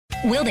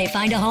Will they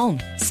find a home?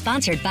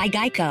 Sponsored by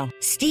Geico.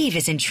 Steve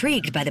is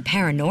intrigued by the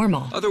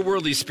paranormal.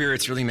 Otherworldly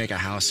spirits really make a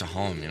house a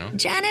home, you know?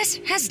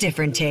 Janice has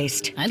different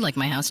taste. I'd like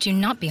my house to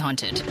not be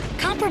haunted.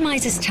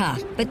 Compromise is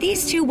tough, but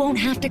these two won't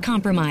have to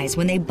compromise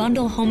when they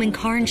bundle home and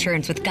car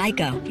insurance with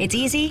Geico. It's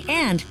easy,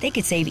 and they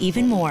could save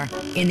even more.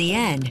 In the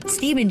end,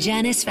 Steve and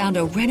Janice found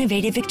a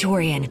renovated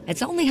Victorian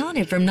that's only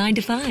haunted from 9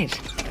 to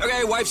 5.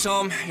 Okay, wife's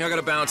home. I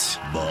gotta bounce.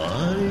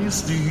 Bye,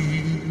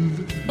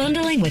 Steve.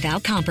 Bundling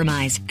without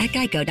compromise at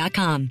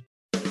Geico.com.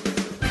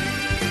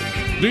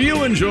 Do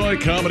you enjoy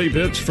comedy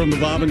bits from the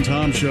Bob and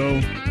Tom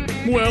Show?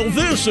 Well,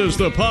 this is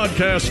the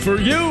podcast for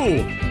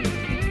you.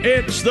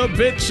 It's the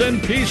Bits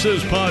and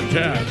Pieces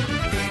Podcast.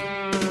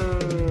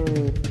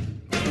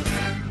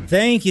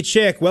 Thank you,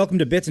 Chick. Welcome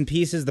to Bits and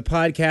Pieces, the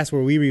podcast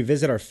where we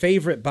revisit our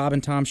favorite Bob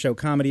and Tom Show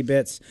comedy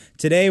bits.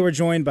 Today we're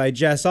joined by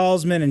Jess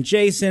Alsman and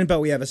Jason, but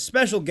we have a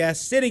special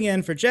guest sitting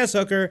in for Jess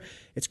Hooker.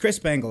 It's Chris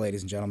Spangle,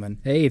 ladies and gentlemen.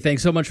 Hey,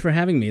 thanks so much for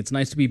having me. It's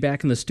nice to be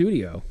back in the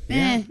studio.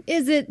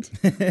 Is it?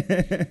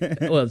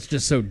 Well, it's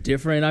just so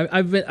different.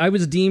 I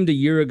was deemed a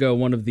year ago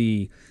one of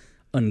the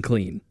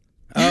unclean.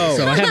 Oh,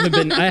 So I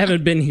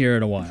haven't been here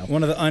in a while.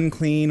 one of the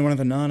unclean, one of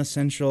the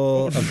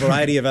non-essential, a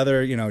variety of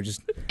other,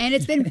 just... And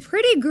it's been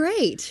pretty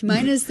great.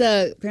 Minus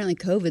the, apparently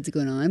COVID's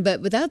going on,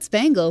 but without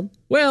Spangle.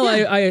 Well,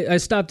 I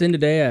stopped in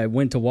today. I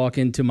went to walk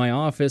into my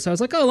office. I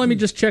was like, let me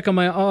just check on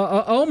my...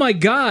 oh, my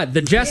God.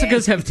 The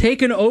Jessicas have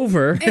taken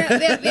over,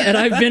 and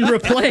I've been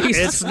replaced.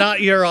 It's not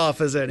your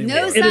office anymore.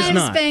 No It is sign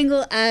of not.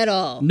 Spangle at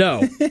all.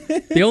 No.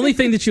 The only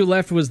thing that you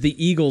left was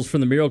the Eagles from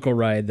the Miracle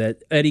Ride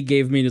that Eddie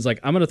gave me. And he's like,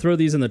 I'm going to throw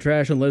these in the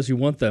trash unless you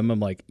want them. I'm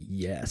like,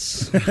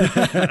 yes.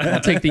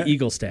 I'll take the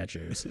Eagle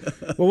statues.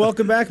 Well,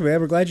 welcome back,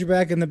 man. We're glad you're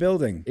back in the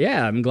building.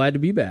 Yeah, I'm glad to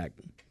be back.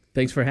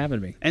 Thanks for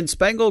having me. And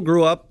Spangle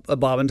grew up a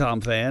Bob and Tom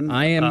fan.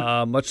 I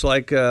am. Much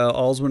like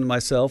Alsman and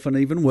myself, and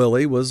even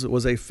Willie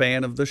was a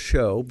fan of the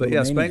show. But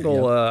yeah,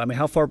 Spangle,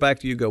 how far back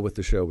do you go with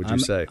the show, would you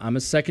say? I'm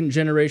a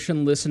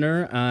second-generation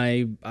listener.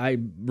 I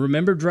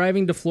remember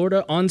driving to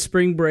Florida on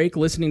spring break,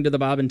 listening to the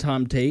Bob and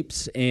Tom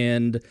tapes,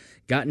 and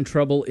got in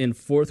trouble in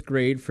 4th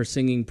grade for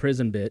singing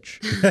Prison Bitch.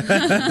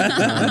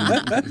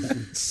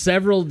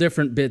 Several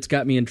different bits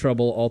got me in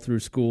trouble all through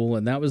school,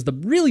 and that was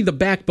really the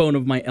backbone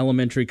of my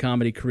elementary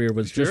comedy career,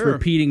 was just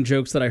repeating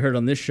jokes that I heard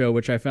on this show,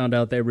 which I found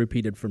out they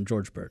repeated from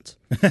George Burns.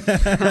 Wait,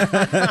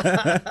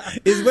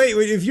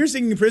 if you're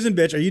singing Prison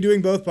Bitch, are you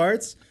doing both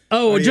parts?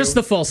 Oh, just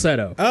the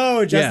falsetto.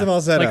 Oh, just the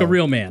falsetto. Like a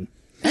real man.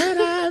 And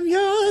I'm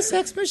your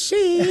sex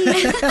machine.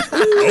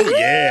 Oh,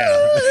 yeah.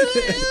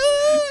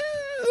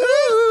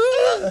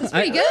 It's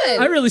pretty good.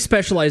 I really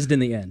specialized in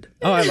the end.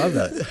 Oh, I love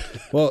that.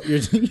 Well,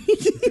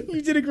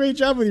 you did a great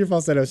job with your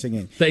falsetto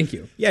singing. Thank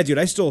you. Yeah, dude,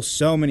 I stole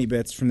so many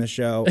bits from the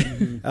show.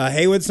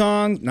 Haywood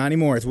song, not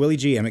anymore. It's Willie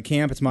G. I'm at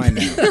camp. It's mine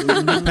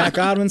now. Pat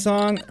Godwin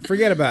song,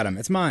 forget about him.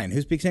 It's mine.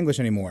 Who speaks English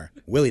anymore?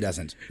 Willie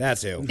doesn't.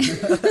 That's who.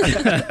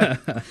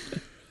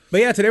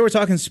 But yeah, today we're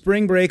talking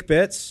spring break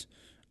bits.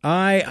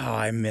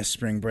 I miss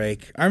spring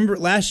break. I remember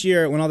last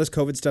year when all this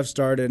COVID stuff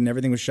started and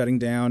everything was shutting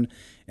down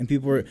and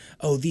people were,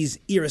 these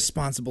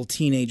irresponsible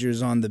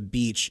teenagers on the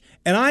beach.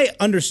 And I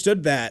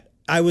understood that.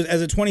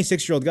 As a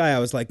 26-year-old guy, I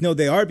was like, no,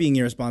 they are being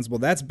irresponsible.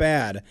 That's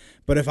bad.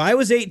 But if I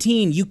was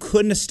 18, you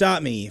couldn't have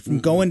stopped me from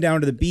going down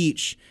to the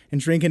beach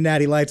and drinking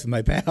Natty Lights with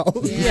my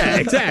pals. Yeah,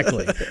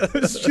 exactly. I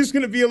was just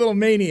going to be a little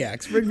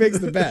maniac. Spring break's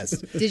the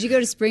best. Did you go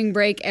to spring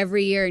break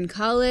every year in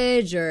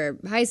college or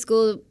high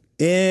school?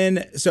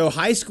 So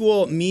high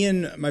school, me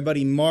and my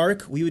buddy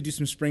Mark, we would do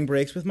some spring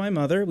breaks with my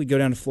mother. We'd go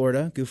down to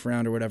Florida, goof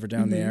around or whatever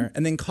down there.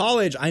 And then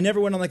college, I never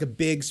went on like a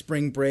big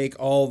spring break,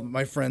 all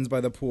my friends by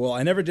the pool.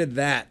 I never did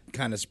that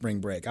kind of spring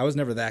break. I was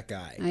never that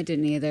guy. I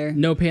didn't either.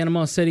 No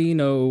Panama City,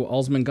 no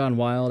Alsman Gone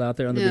Wild out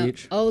there on the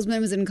beach? Alsman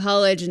was in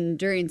college, and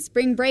during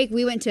spring break,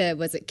 we went to,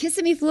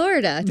 Kissimmee,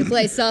 Florida, to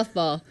play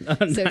softball.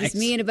 So just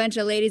me and a bunch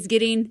of ladies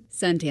getting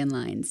suntan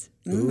lines.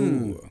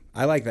 Ooh,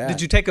 I like that.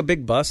 Did you take a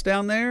big bus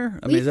down there?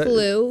 We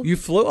flew. You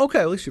flew? Okay,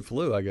 at least you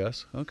flew, I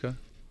guess. Okay.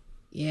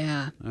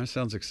 Yeah. That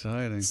sounds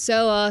exciting.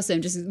 So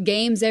awesome. Just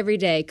games every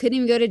day. Couldn't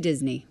even go to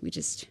Disney. We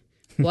just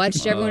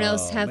watched everyone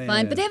else have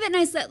fun. But they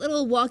have that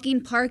little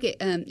walking park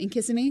in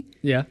Kissimmee.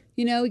 Yeah.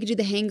 We could do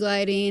the hang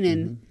gliding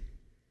and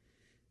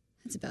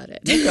that's about it.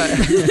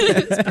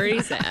 It's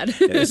pretty sad.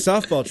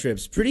 Softball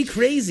trips. Pretty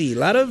crazy. A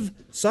lot of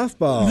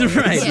softball.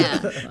 Right.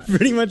 Yeah.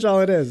 Pretty much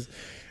all it is.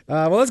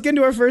 Well, let's get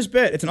into our first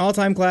bit. It's an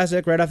all-time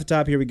classic. Right off the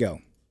top, here we go.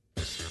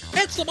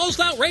 It's the most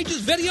outrageous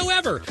video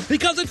ever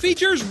because it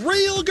features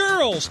real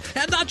girls.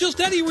 And not just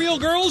any real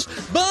girls,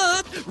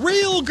 but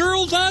real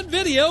girls on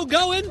video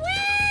going, woo!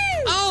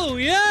 Oh,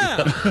 yeah.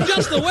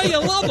 Just the way you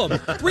love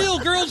them. Real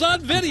girls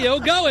on video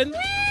going,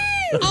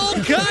 woo! All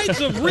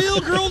kinds of real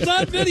girls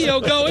on video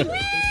going,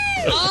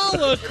 woo!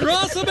 All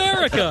across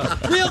America.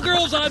 Real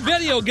girls on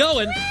video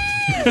going, woo!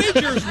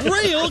 Features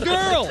real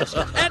girls,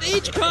 and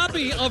each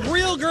copy of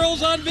Real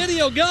Girls on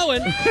Video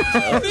Going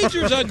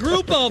features a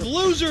group of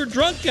loser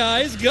drunk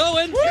guys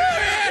going,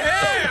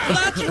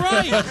 that's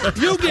right,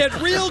 you get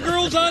Real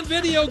Girls on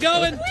Video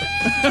Going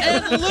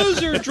and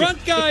loser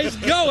drunk guys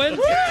going,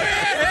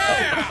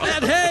 and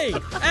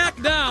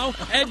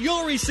now, and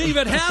you'll receive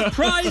at half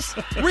price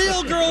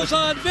Real Girls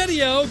on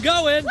Video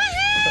going.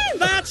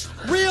 That's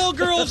Real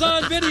Girls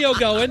on Video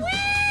going.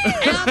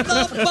 And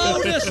the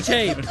bonus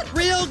tape,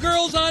 Real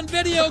Girls on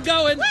Video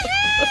going.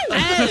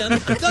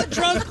 And the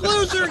Drunk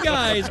Loser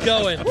guys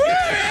going.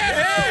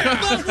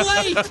 But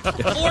wait!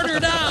 Order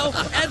now,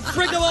 and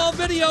Frigoball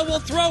Video will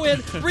throw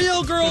in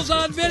Real Girls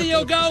on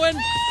Video going.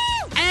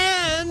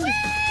 And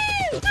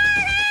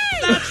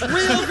that's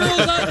Real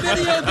Girls on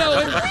Video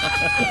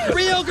going.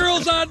 Real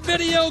Girls on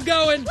Video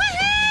going.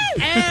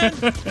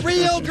 And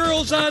Real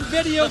Girls on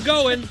Video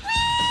going.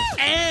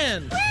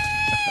 And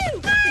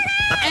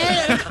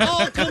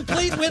all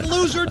complete with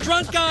loser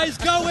drunk guys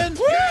going.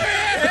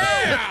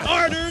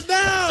 Order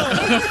now.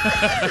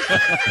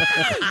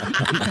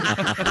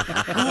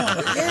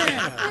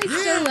 I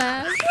still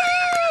laugh.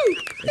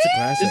 It's a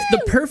classic. It's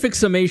the perfect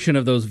summation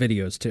of those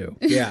videos, too.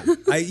 Yeah.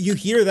 You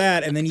hear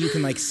that, and then you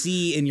can, like,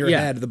 see in your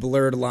head the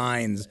blurred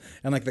lines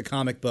and, like, the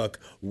comic book.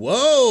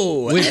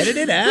 Whoa! Edit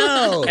it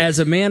out! As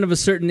a man of a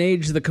certain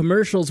age, the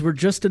commercials were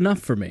just enough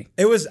for me.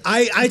 It was,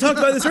 I talked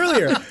about this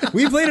earlier.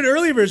 We played an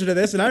early version of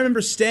this, and I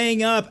remember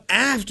staying up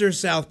after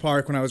South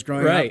Park when I was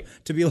growing up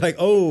to be like,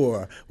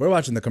 oh, we're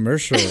watching the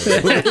commercial.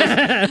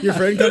 Your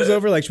friend comes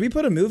over, like, should we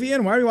put a movie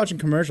in? Why are we watching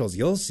commercials?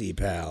 You'll see,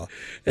 pal.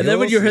 And then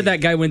when you heard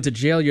that guy went to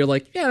jail, you're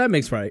like, yeah, that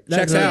makes right.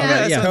 Checks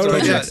out. Yeah,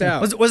 totally checks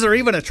out. Was there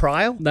even a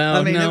trial? No,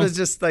 I mean, no. it was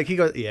just like he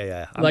goes,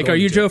 yeah. Like, are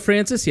you Joe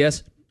Francis?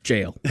 Yes.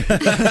 Jail.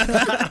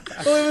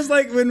 Well, it was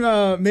like when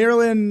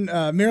Marilyn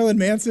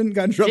Manson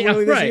got in trouble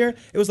early this year.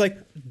 It was like,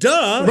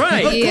 duh.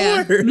 Right.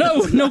 Of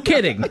course. No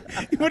kidding.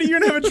 What are you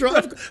going to have a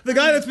trial? The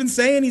guy that's been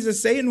saying he's a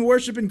Satan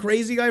worshiping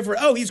crazy guy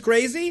he's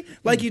crazy?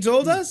 Like you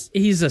told us?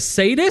 He's a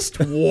sadist?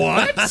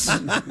 What? Do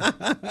you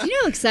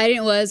know how exciting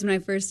it was when I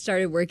first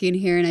started working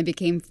here and I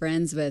became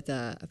friends with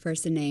a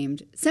person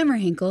named Summer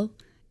Hinkle?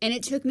 And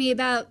it took me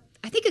about,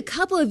 I think, a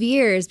couple of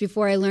years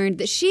before I learned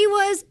that she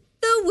was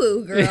the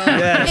woo girl.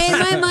 And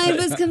my mind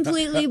was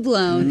completely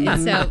blown.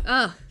 And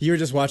so, You were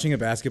just watching a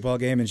basketball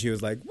game and she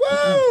was like,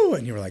 whoa!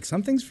 And you were like,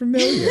 something's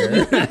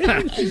familiar.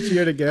 She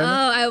cheered again.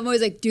 Oh, I'm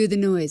always like, do the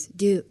noise.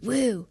 Do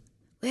woo.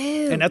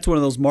 Woo. And that's one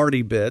of those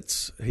Marty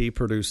bits. He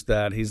produced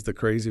that. He's the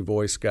crazy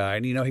voice guy.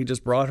 And, he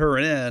just brought her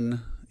in.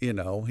 He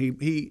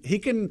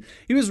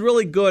was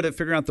really good at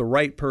figuring out the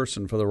right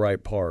person for the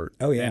right part.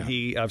 Oh, yeah. And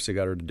he obviously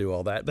got her to do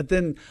all that. But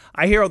then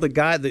I hear all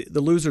the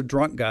loser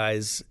drunk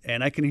guys,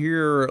 and I can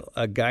hear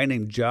a guy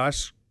named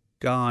Josh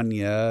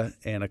Gagne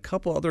and a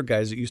couple other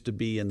guys that used to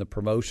be in the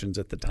promotions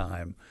at the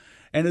time.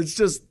 And it's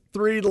just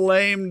three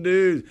lame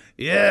dudes.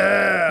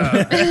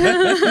 Yeah.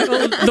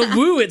 The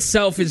woo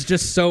itself is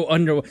just so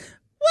under. Woo!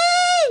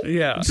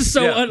 Yeah. It's just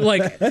so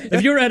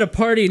if you were at a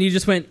party and you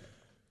just went,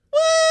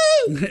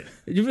 woo! Are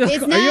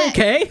you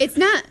okay? It's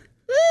not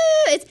woo.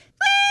 It's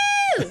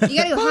woo. You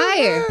got to go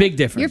higher. Big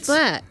difference. You're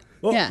flat.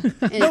 Well, yeah.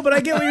 No, but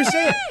I get what you're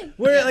saying.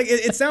 Where like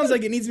it sounds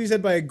like it needs to be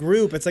said by a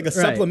group. It's like a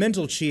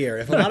supplemental cheer.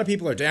 If a lot of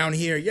people are down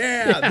here,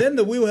 then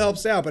the woo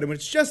helps out. But when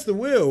it's just the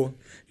woo,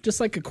 just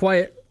like a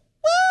quiet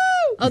woo.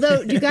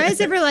 Although, do you guys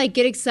ever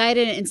get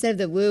excited instead of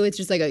the woo? It's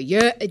just like a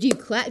yeah. Do you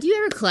clap? Do you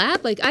ever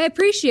clap? Like, I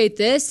appreciate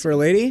this for a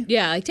lady.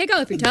 Yeah, take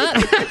off your top.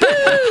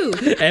 Woo!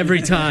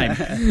 Every time.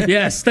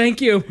 Yes,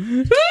 thank you.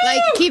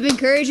 Keep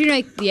encouraging.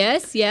 Like,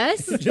 yes.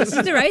 This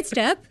is the right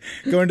step.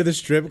 Going to the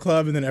strip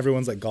club and then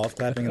everyone's like golf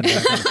clapping in the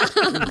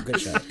background.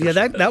 Good shot. Yeah,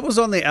 that was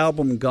on the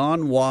album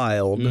Gone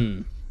Wild.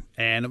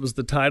 And it was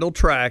the title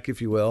track,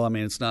 if you will. I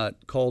mean, it's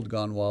not called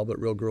Gone Wild, but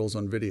Real Girls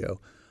on Video.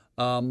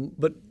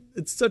 But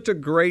it's such a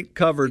great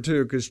cover,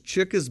 too, because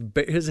Chick his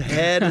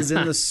head is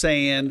in the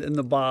sand in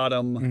the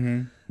bottom.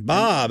 Mm-hmm.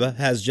 Bob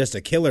has just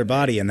a killer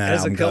body in that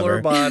album cover. Has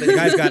a killer body. The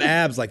guy's got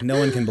abs like no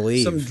one can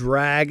believe. Some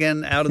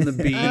dragon out on the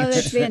beach. Oh,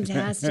 that's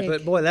fantastic.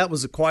 But boy, that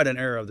was quite an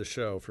era of the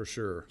show for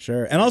sure.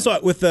 Sure. And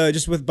also with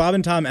Bob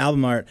and Tom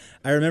album art,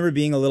 I remember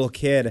being a little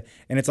kid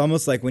and it's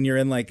almost like when you're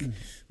in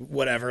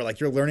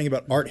you're learning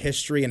about art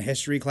history and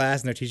history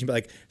class and they're teaching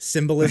about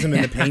symbolism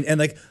and the paint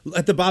and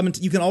at the Bob and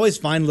you can always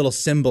find little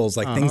symbols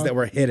things that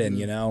were hidden,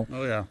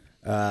 Oh yeah.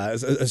 A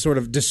sort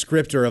of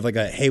descriptor of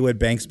a Haywood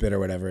Banks bit or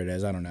whatever it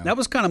is. I don't know. That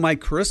was kind of my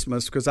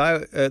Christmas because I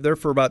there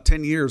for about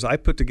 10 years I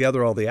put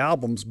together all the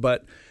albums,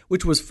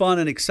 which was fun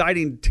and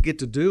exciting to get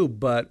to do.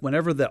 But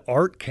whenever the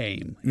art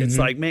came, it's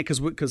like, man,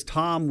 because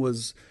Tom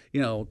was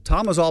all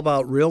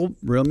about real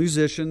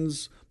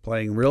musicians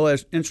playing real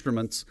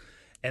instruments,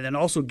 and then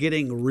also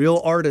getting real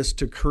artists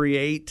to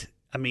create.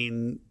 I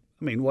mean,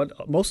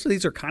 what most of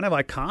these are kind of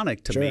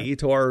iconic to me,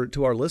 to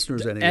our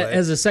listeners anyway.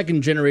 As a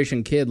second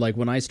generation kid,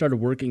 when I started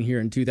working here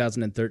in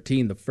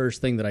 2013, the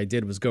first thing that I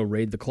did was go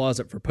raid the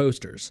closet for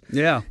posters.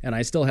 Yeah, and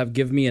I still have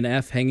 "Give Me an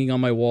F" hanging on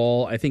my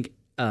wall. I think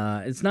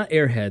it's not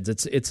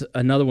Airheads; it's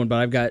another one, but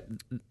I've got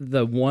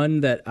the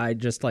one that I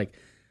just like.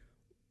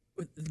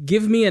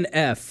 "Give Me an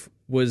F"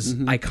 was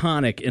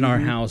iconic in our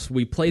house.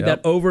 We played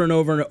that over and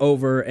over and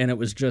over, and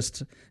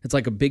it's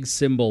like a big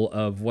symbol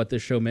of what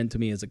this show meant to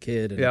me as a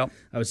kid. And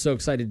I was so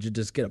excited to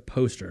just get a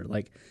poster.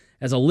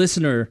 As a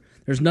listener,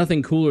 there's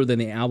nothing cooler than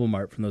the album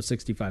art from those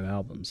 65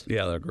 albums.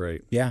 Yeah, they're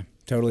great. Yeah,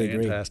 totally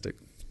agree. Fantastic.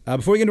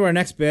 Before we get into our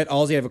next bit,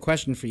 Halsey, I have a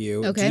question for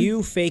you. Okay. Do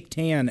you fake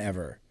tan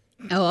ever?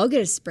 Oh, I'll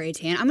get a spray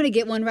tan. I'm going to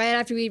get one right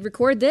after we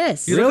record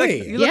this. You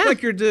Really? look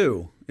like you're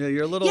due. Yeah,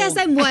 you're a little. Yes,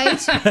 I'm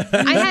white.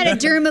 I had a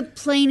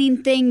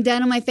dermaplaning thing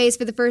done on my face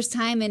for the first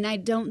time, and I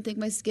don't think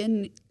my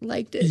skin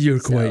liked it. You're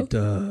so. quite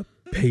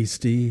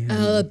pasty.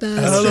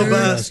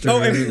 Alabaster.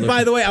 Oh, and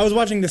by the way, I was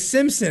watching The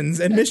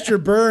Simpsons, and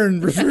Mr.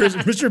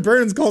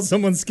 Burns called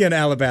someone's skin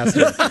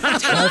alabaster. And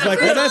I was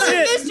like, well, that's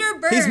it.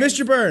 Mr. Burns. He's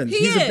Mr. Burns.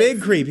 He's a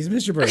big creep. He's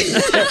Mr. Burns.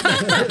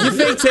 You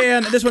fake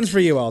tan. This one's for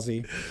you,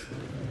 Halsey.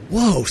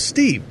 Whoa,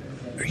 Steve,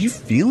 are you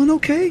feeling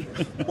okay?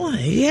 Why,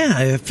 yeah,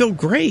 I feel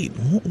great.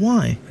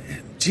 Why?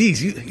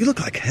 Jeez, you look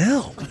like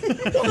hell.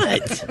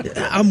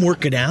 What? I'm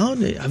working out.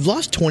 I've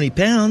lost 20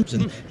 pounds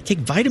and I take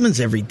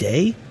vitamins every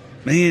day.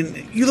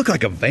 Man, you look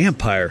like a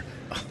vampire.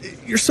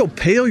 You're so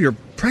pale, you're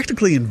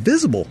practically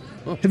invisible.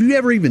 Have you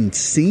ever even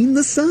seen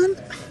the sun?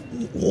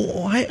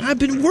 Well, I've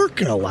been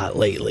working a lot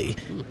lately.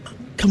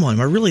 Come on,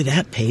 am I really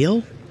that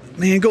pale?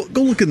 Man, go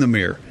look in the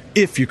mirror,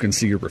 if you can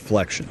see your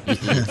reflection.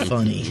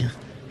 Funny.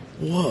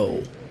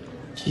 Whoa.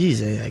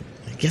 Jeez, I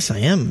guess I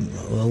am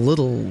a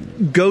little...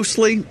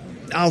 Ghostly,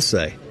 I'll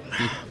say.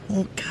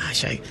 Oh,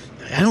 gosh, I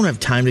don't have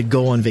time to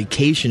go on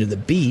vacation to the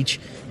beach,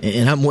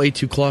 and I'm way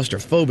too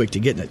claustrophobic to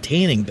get in a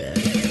tanning bed.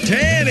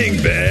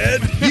 Tanning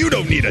bed? You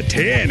don't need a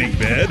tanning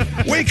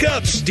bed. Wake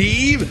up,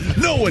 Steve.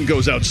 No one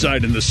goes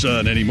outside in the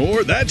sun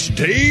anymore. That's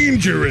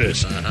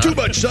dangerous. Too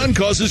much sun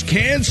causes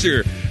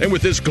cancer. And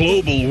with this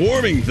global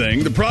warming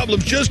thing, the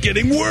problem's just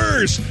getting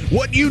worse.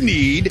 What you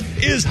need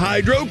is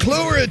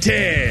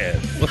hydrochlorotan.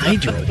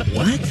 Hydro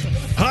what?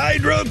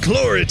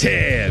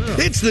 Hydrochlorotan.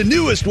 It's the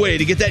newest way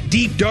to get that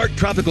deep, dark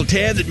tropical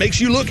tan that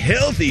makes you look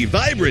healthy,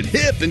 vibrant,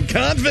 hip, and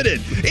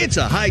confident. It's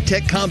a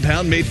high-tech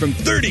compound made from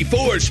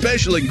 34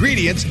 special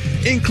ingredients,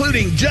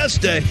 including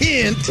just a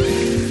hint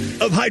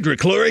of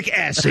hydrochloric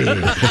acid.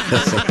 Tan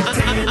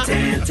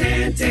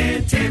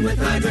with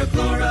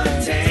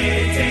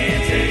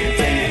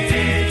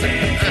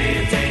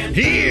hydrochlorotan.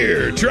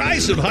 Here, try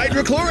some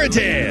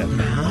hydrochlorotan.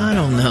 I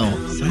don't know.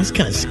 Sounds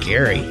kind of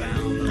scary.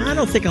 I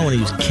don't think I want to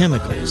use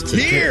chemicals.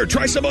 Here,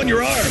 try some on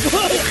your arm.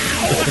 Whoa,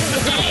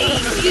 hey,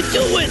 what are you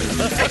doing?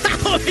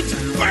 Ow, it's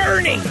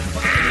burning.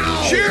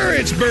 Ow. Sure,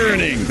 it's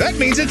burning. That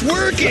means it's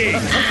working.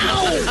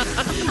 Ow.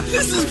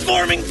 This is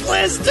forming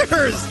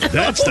blisters.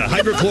 That's the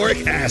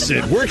hydrochloric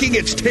acid working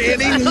its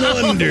tanning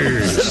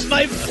wonders.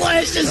 My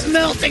flesh is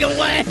melting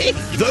away.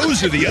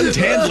 Those are the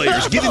untanned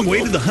layers giving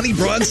way to the honey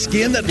bronze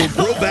skin that will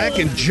grow back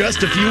in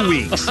just a few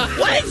weeks.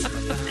 What?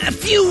 A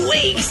few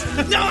weeks?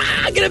 No,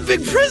 I got a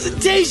big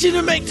presentation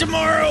to make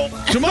tomorrow.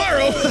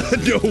 Tomorrow?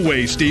 No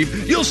way,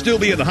 Steve. You'll still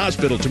be in the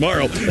hospital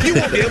tomorrow. You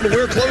won't be able to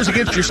wear clothes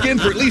against your skin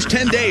for at least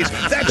 10 days.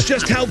 That's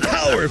just how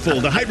powerful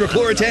the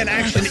hydrochlorotan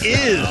action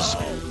is.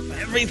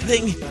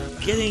 Everything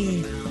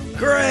getting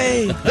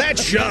gray.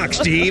 That's shock,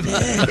 Steve.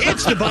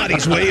 It's the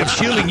body's way of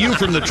shielding you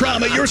from the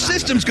trauma your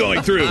system's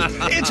going through.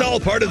 It's all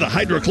part of the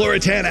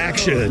hydrochlorotan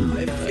action.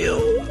 I feel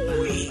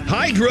weak.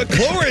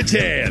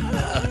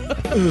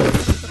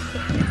 Hydrochlorotan.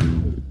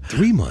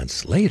 3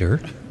 months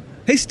later.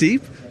 Hey,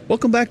 Steve.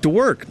 Welcome back to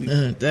work.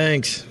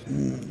 Thanks.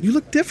 You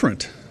look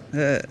different.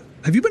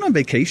 Have you been on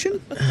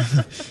vacation?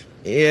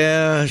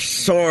 Yeah,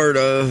 sort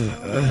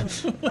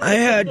of. I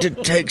had to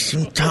take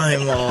some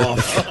time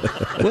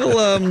off.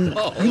 Well,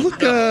 you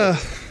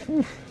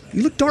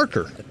look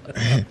darker.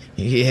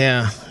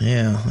 Yeah,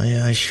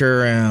 I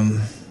sure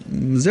am.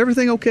 Is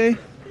everything okay?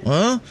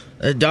 Well,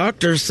 the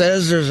doctor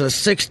says there's a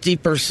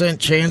 60%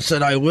 chance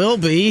that I will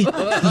be.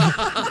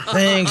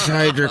 Thanks,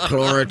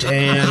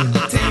 hydrochlorotan.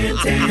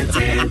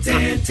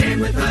 Tan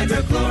with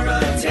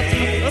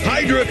hydrochlorotan.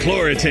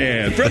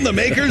 Hydrochlorotan, from the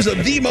makers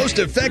of the most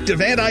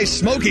effective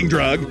anti-smoking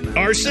drug,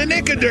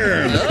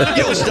 Arsenicoderm.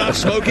 You'll stop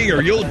smoking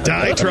or you'll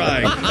die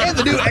trying. And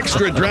the new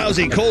extra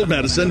drowsy cold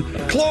medicine,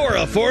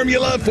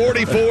 Chloroformula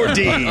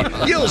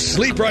 44D. You'll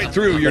sleep right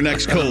through your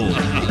next cold.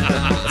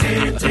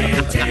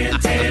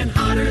 Tan,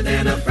 hotter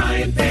than a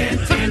frying pan,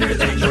 tanner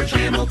than your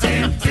camel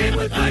tan, tan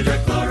with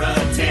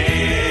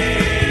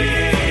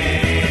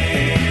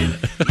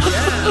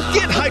hydrochlorotan.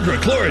 Get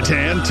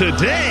hydrochlorotan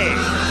today.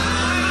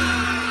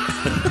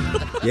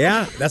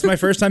 Yeah, that's my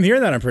first time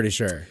hearing that, I'm pretty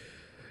sure.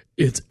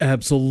 It's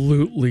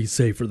absolutely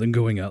safer than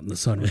going out in the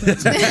sun with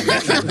that.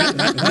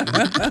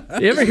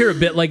 You ever hear a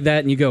bit like that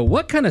and you go,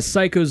 what kind of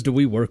psychos do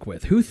we work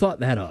with? Who thought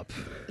that up?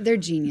 They're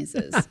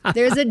geniuses.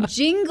 There's a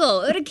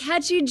jingle. What a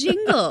catchy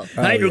jingle.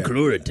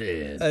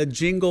 Hydrochlorotan. A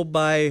jingle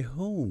by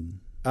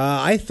whom?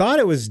 I thought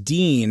it was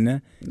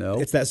Dean. No.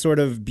 It's that sort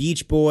of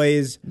Beach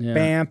Boys, Yeah.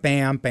 bam,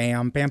 bam,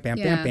 bam, bam, bam,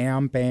 Yeah. bam,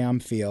 bam, bam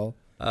feel.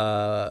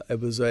 It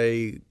was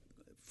a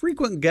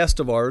frequent guest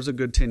of ours a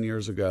good 10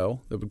 years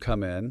ago that would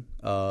come in.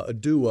 A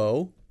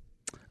duo.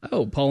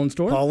 Oh, Paul and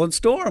Storm? Paul and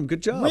Storm.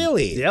 Good job.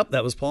 Really? Yep,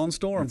 that was Paul and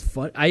Storm.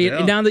 Fun.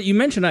 Yeah. Now that you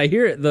mention it, I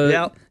hear it.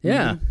 Yeah.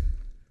 Yeah.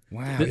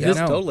 Wow. This- yeah, That's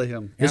no. totally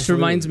him. This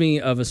Absolutely. reminds me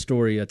of a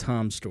story, a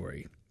Tom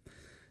story.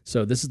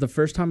 So this is the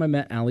first time I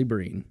met Allie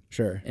Breen.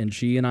 Sure. And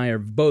she and I are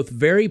both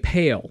very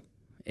pale.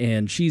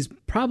 and she's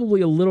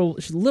probably a little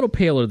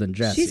paler than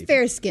Jesse. She's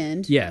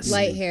fair-skinned. Yes.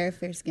 Light hair,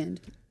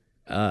 fair-skinned.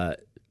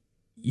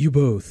 You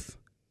both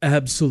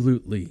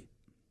absolutely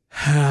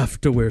have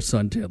to wear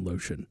suntan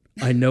lotion.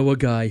 I know a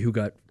guy who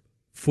got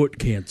sun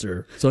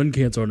cancer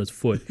on his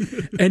foot,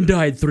 and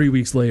died 3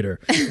 weeks later.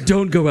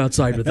 Don't go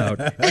outside without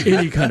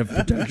any kind of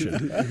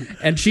protection.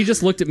 And she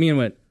just looked at me and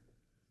went,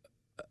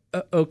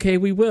 okay,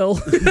 we will.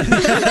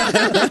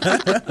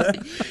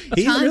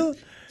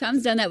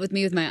 Tom's done that with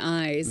me with my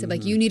eyes.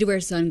 Like, you need to wear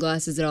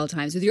sunglasses at all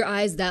times. With your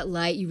eyes that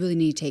light, you really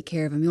need to take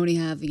care of them. You only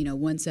have,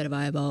 one set of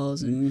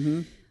eyeballs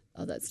and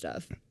all that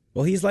stuff.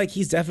 Well, he's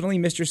definitely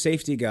Mr.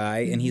 Safety Guy,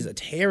 and he's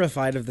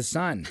terrified of the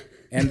sun.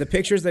 And the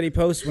pictures that he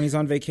posts when he's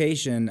on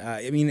vacation,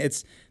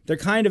 they're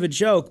kind of a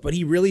joke, but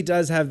he really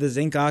does have the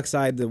zinc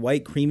oxide, the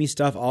white creamy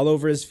stuff all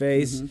over his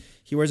face.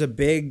 He wears a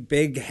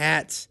big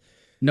hat.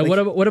 No,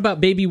 what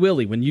about Baby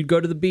Willie when you'd go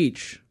to the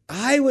beach?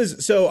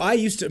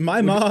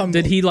 My mom...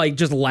 Did he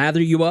just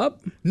lather you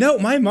up? No,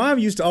 my mom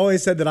used to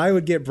always said that I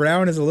would get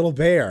brown as a little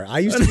bear. I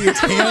used to be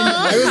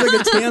I was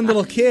like a tan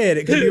little kid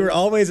because we were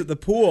always at the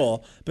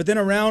pool. But then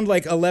around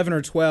 11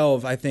 or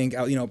 12, I think,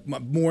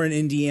 more in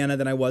Indiana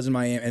than I was in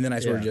Miami. And then I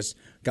sort of just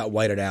got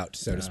whited out,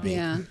 so to speak.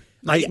 Yeah.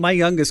 My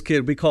youngest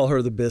kid, we call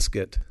her the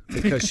biscuit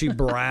because she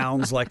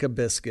browns like a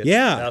biscuit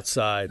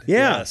outside.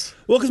 Yeah. Yes.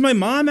 Well, because my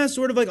mom has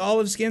sort of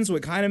olive skin, so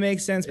it kind of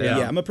makes sense. But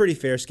yeah, I'm a pretty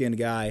fair-skinned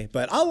guy.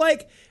 But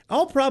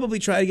I'll probably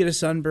try to get a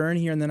sunburn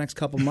here in the next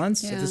couple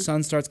months if the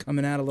sun starts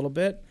coming out a little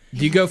bit.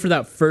 Do you go for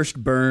that first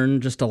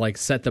burn just to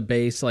set the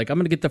base? I'm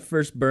going to get the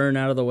first burn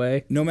out of the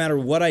way? No matter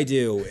what I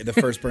do, the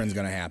first burn's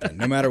going to happen.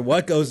 No matter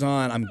what goes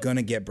on, I'm going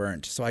to get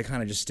burnt. So I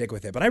kind of just stick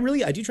with it. But I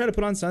do try to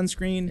put on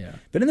sunscreen. Yeah.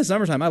 But in the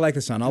summertime, I like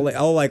the sun. I'll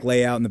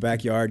lay out in the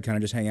backyard, kind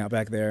of just hang out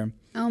back there.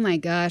 Oh my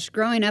gosh.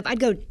 Growing up, I'd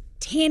go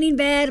tanning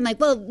bed. I'm like,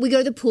 well, we go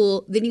to the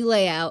pool, then you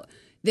lay out.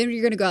 Then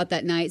you're going to go out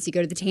that night, so you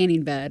go to the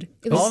tanning bed.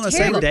 It was all on the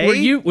terrible. same day? Were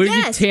you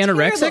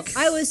Terrible. tanorexic?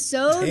 I was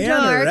so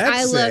dark.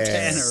 I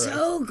looked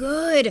so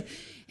good.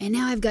 And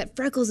now I've got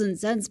freckles and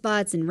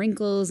sunspots and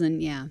wrinkles.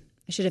 And I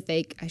should have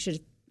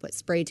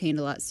spray tanned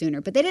a lot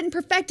sooner. But they didn't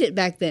perfect it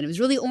back then. It was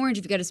really orange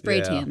if you got a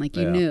spray tan,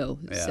 you knew.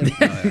 Yeah. So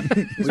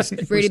it was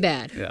pretty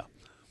bad. Yeah.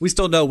 We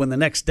still know when the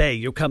next day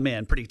you'll come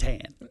in pretty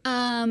tan.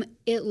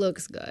 It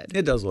looks good.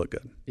 It does look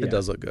good. Yeah. It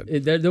does look good.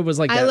 There was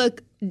I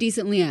look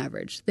decently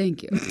average.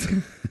 Thank you.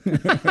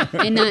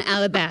 And not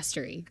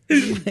alabastery.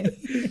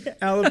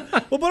 Well,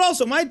 but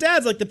also, my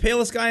dad's the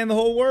palest guy in the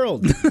whole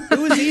world.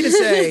 Who is he to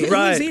say?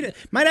 Right.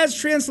 My dad's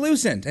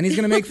translucent, and he's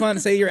going to make fun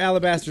and say you're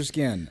alabaster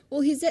skin.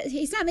 Well, he's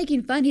not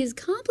making fun. He's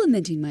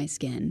complimenting my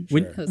skin.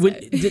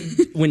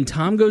 When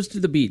Tom goes to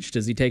the beach,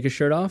 does he take his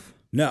shirt off?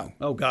 No.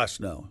 Oh gosh,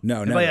 no.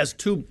 No.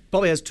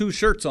 Probably has two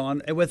shirts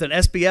on with an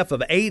SPF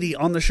of 80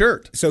 on the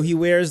shirt. So he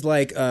wears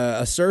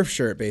a surf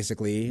shirt,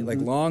 basically,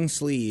 long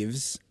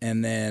sleeves,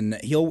 and then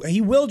he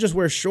will just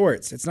wear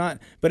shorts. It's not,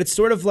 but it's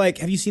sort of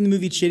have you seen the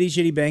movie Chitty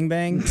Chitty Bang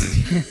Bang?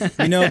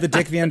 The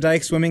Dick Van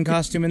Dyke swimming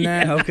costume in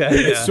that? Yeah, okay.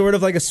 It's sort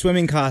of like a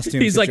swimming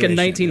costume. He's situation.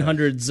 like a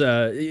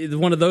 1900s,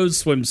 one of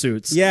those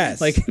swimsuits. Yes.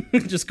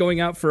 Just going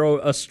out for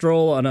a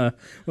stroll on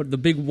the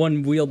big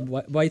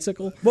one-wheeled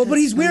bicycle. Well, but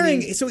he's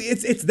wearing, so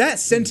it's that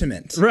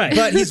sentiment. Right.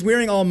 But he's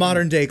wearing all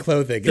modern day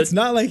clothing. It's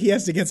not like he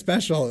has to get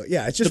special.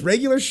 Yeah, it's just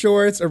regular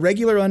shorts, a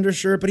regular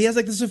undershirt, but he has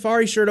the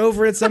safari shirt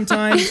over it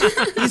sometimes.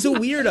 He's a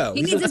weirdo.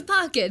 He needs his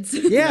pockets.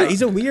 Yeah,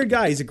 he's a weird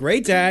guy. He's a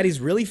great dad. He's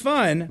really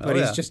fun, but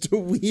he's just a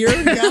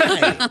weird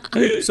guy.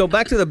 So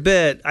back to the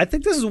bit. I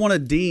think this is one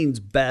of Dean's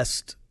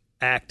best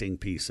acting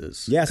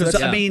pieces. Yes, because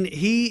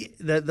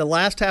the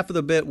last half of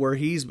the bit where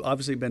he's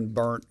obviously been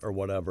burnt or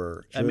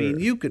whatever. Sure. I mean,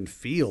 you can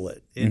feel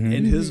it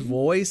in his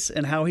voice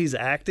and how he's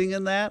acting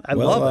in that. I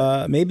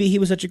love it. Maybe he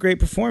was such a great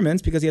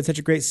performance because he had such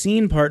a great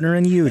scene partner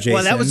in you, Jason.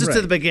 Well, that was just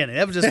at the beginning.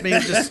 That was just me.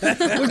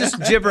 We're just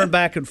gibbering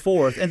back and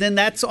forth, and then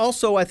that's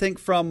also, I think,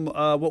 from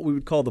what we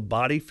would call the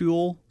body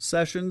fuel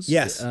sessions.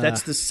 Yes,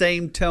 that's the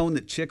same tone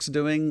that Chick's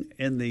doing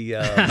in the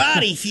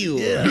body fuel.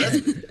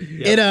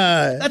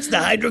 Yeah, that's the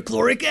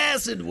hydrochloric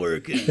acid working.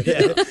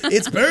 Yeah.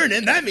 It's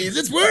burning. That means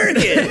it's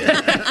working.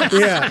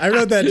 Yeah, I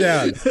wrote that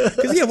down.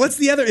 Because what's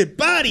the other?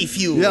 Body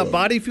fuel. Yeah,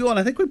 body fuel, and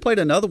I think we played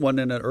another one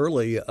in an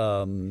early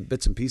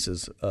bits and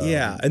pieces.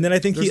 And then I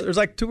think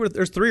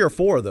there's 3 or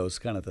 4 of those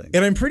kind of things.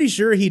 And I'm pretty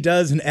sure he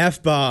does an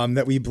F-bomb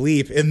that we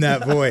bleep in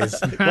that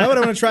voice. Why would I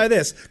want to try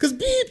this? Because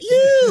beep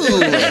you,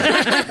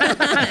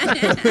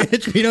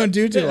 which we don't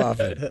do too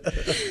often.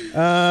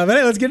 But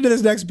anyway, let's get into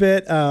this next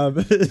bit.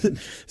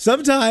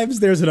 Sometimes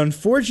there's an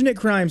unfortunate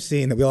crime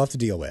scene that we all have to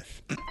deal with.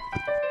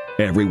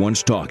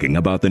 Everyone's talking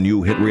about the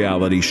new hit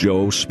reality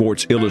show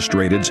Sports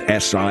Illustrated's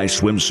SI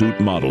Swimsuit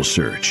Model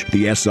Search.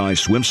 The SI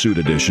Swimsuit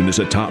Edition is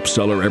a top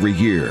seller every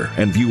year,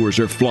 and viewers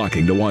are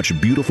flocking to watch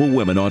beautiful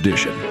women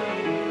audition.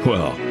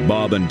 Well,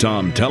 Bob and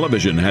Tom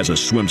Television has a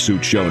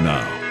swimsuit show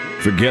now.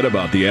 Forget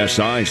about the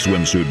SI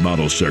Swimsuit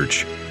Model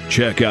Search.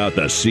 Check out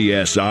the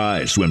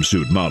CSI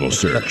Swimsuit Model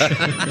Search.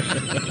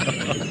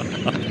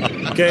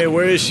 Okay,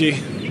 where is she?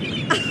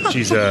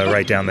 She's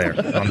right down there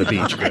on the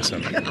beach,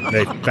 Grissom.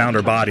 They found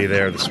her body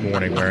there this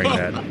morning wearing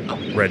that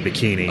red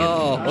bikini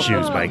and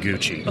shoes by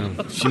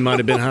Gucci. She might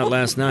have been hot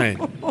last night,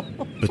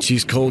 but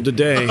she's cold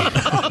today.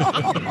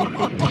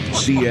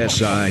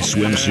 CSI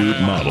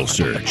Swimsuit Model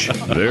Search.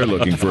 They're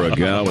looking for a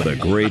gal with a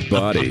great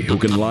body who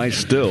can lie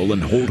still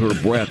and hold her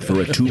breath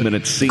for a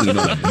 2-minute scene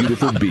on a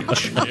beautiful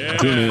beach.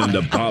 Tune in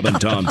to Bob and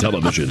Tom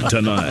Television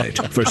tonight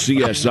for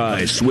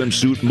CSI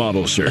Swimsuit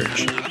Model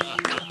Search.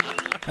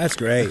 That's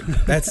great.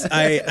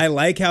 I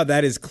like how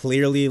that is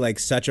clearly like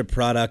such a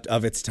product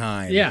of its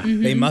time. Yeah.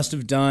 Mm-hmm. They must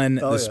have done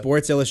the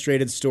Sports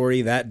Illustrated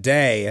story that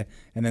day,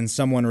 and then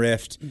someone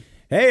riffed,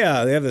 hey,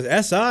 they have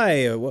the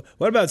SI.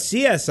 What about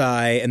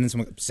CSI? And then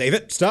someone, save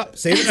it, stop,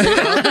 save it.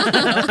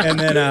 And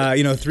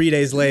then, 3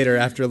 days later,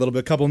 after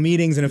a couple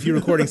meetings and a few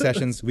recording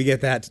sessions, we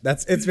get that.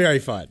 It's very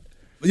fun.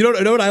 You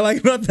know what I like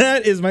about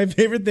that is my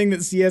favorite thing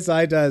that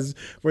CSI does,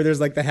 where there's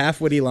like the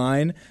half-witty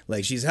line,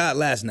 like, she's hot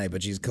last night,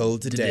 but she's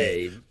cold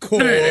today.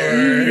 Corn.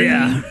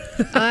 Yeah.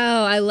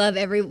 Oh, I love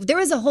there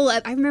was a whole, I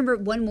remember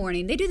one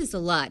morning, they do this a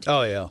lot.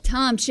 Oh, yeah.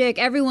 Tom, Chick,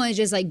 everyone is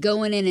just like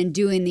going in and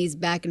doing these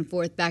back and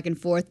forth,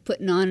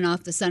 putting on and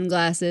off the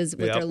sunglasses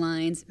with their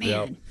lines.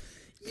 Man.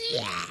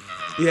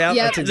 Yeah,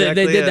 that's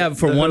exactly they did that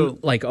for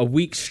a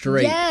week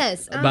straight.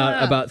 Yes.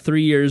 About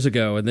 3 years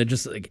ago, and they're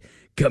just like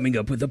coming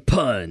up with a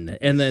pun,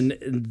 and then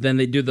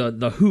they do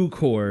the Who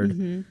chord,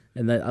 and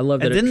then I love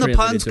that. And then the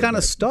pun's kind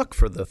of stuck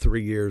for the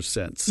 3 years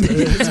since.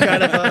 It's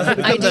kind of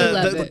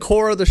the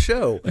core of the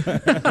show.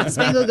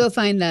 Spangle, go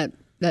find that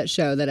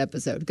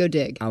episode. Go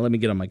dig. Let me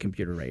get on my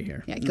computer right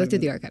here. Yeah, go through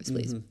the archives,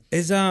 please.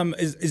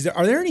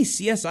 Are there any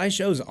CSI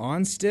shows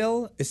on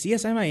still? Is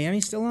CSI Miami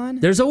still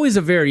on? There's always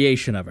a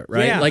variation of it,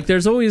 right? Yeah. Like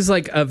there's always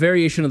like a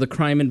variation of the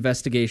crime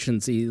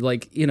investigations.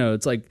 Like,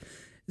 it's like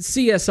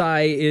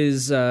CSI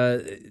is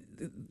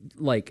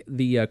like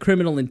the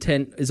criminal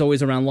intent is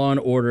always around Law and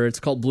Order. It's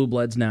called Blue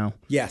Bloods now.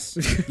 Yes.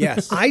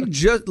 I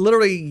just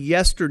literally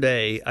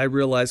yesterday I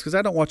realized, because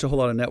I don't watch a whole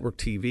lot of network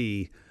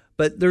TV,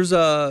 but there's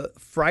a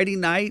Friday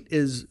night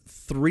is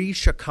 3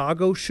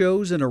 Chicago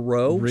shows in a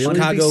row. Really?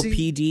 Chicago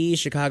PD,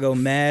 Chicago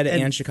Med,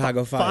 and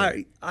Chicago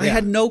Fire. I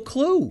had no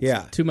clue.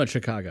 Yeah. Too much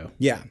Chicago.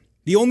 Yeah.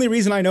 The only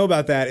reason I know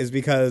about that is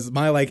because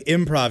my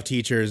improv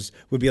teachers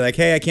would be like,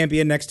 "Hey, I can't be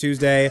in next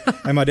Tuesday.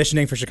 I'm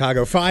auditioning for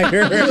Chicago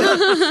Fire."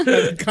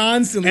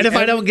 Constantly. And if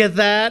I don't get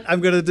that,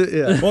 I'm gonna do.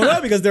 Yeah. Well,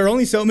 no, because there are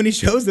only so many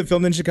shows that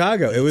filmed in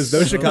Chicago. It was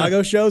those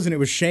Chicago shows, and it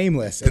was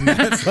Shameless. And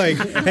that's like,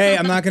 "Hey,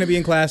 I'm not going to be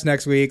in class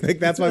next week." Like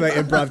that's why my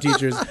improv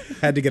teachers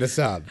had to get a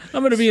sub. I'm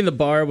going to be in the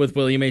bar with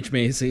William H.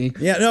 Macy.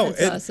 Yeah, no,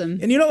 that's awesome.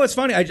 And you know what's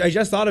funny? I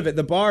just thought of it.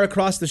 The bar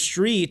across the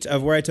street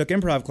of where I took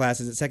improv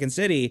classes at Second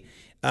City.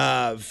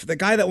 The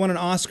guy that won an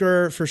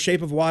Oscar for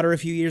Shape of Water a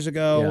few years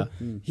ago,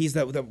 he's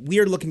the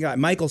weird-looking guy,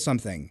 Michael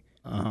something.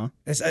 I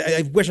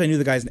wish I knew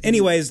the guy's name.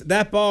 Anyways,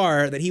 that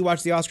bar that he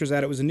watched the Oscars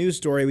at, it was a news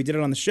story. We did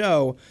it on the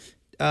show.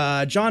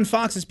 John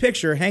Fox's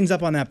picture hangs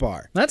up on that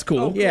bar. That's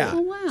cool. Yeah.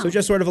 Oh, wow. So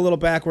just sort of a little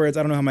backwards.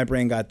 I don't know how my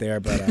brain got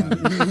there, but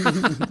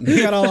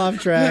we got all off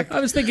track. I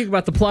was thinking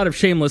about the plot of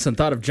Shameless and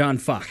thought of John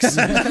Fox.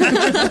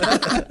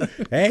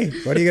 Hey,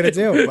 what are you going to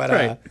do? But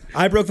Right.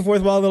 I broke the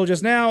fourth wall a little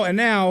just now, and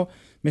now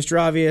Mr.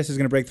 Obvious is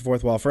going to break the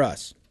fourth wall for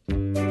us.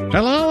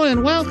 Hello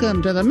and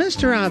welcome to the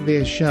Mr.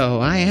 Obvious Show.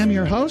 I am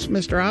your host,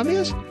 Mr.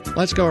 Obvious.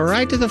 Let's go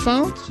right to the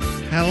phones.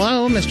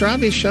 Hello, Mr.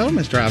 Obvious Show.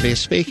 Mr. Obvious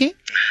speaking.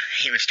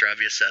 Hey, Mr.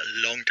 Obvious,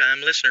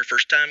 long-time listener,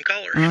 first-time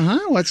caller.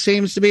 What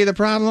seems to be the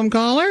problem,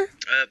 caller?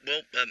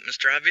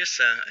 Mr. Obvious,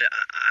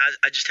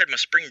 I just had my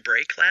spring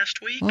break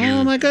last week.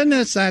 Oh, my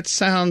goodness, that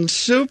sounds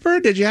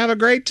super. Did you have a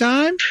great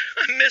time?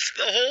 I missed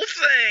the whole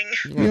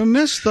thing. You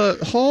missed the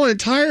whole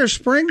entire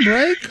spring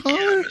break, caller?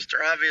 Yeah, Mr.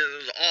 Obvious, it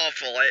was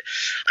awful.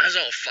 I was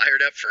all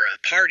fired up for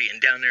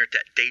partying down there at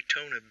that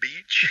Daytona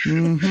Beach. A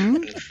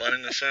little fun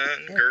in the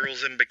sun,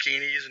 girls in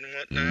bikinis and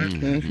whatnot.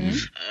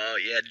 Oh,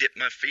 yeah, dipped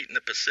my feet in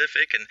the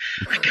Pacific, and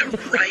I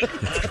got right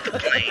off the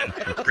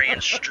plane,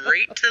 ran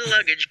straight to the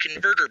luggage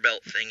converter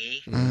belt thingy.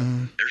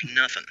 There's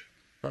nothing.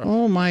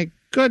 Oh, my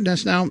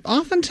goodness. Now,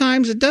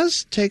 oftentimes it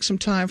does take some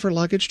time for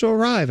luggage to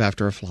arrive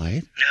after a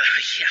flight.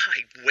 Yeah,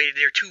 I waited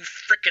there 2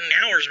 frickin'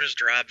 hours,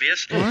 Mr.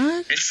 Obvious. What?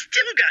 And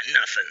still got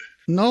nothing.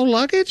 No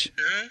luggage?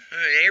 No,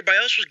 everybody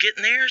else was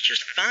getting theirs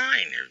just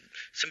fine.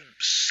 Some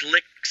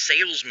slick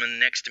salesman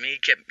next to me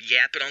kept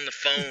yapping on the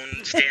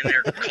phone, standing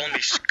there calling me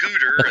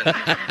Scooter and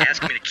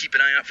asking me to keep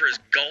an eye out for his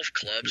golf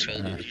clubs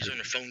while he's on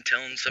the phone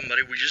telling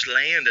somebody we just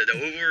landed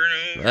over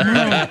and over and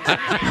over.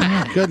 Oh,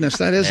 my goodness,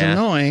 that is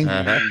annoying.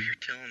 You're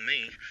telling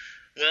me.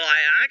 Well,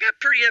 I got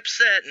pretty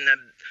upset, and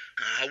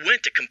I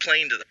went to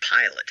complain to the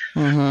pilot.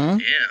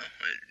 Yeah.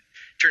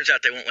 Turns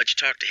out they won't let you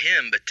talk to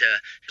him, but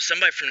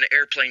somebody from the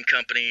airplane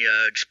company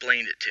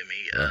explained it to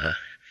me.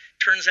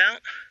 Turns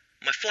out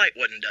my flight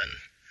wasn't done.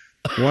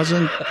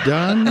 Wasn't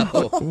done?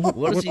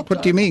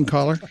 What do you mean,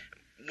 caller?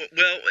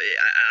 Well,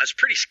 I was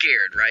pretty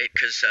scared, right?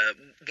 Because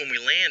when we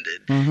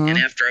landed, and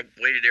after I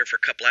waited there for a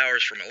couple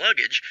hours for my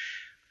luggage,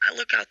 I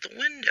look out the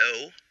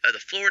window of the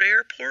Florida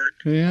airport,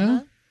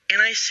 Yeah?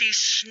 and I see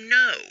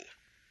snow.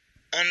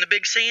 on the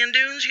big sand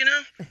dunes, you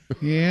know?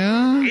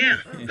 Yeah? Yeah.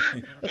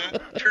 Well,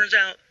 turns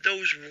out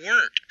those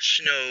weren't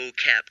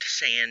snow-capped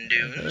sand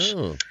dunes.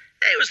 Oh.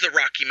 It was the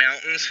Rocky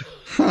Mountains.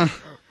 Huh.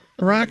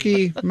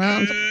 Rocky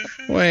Mountains.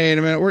 Wait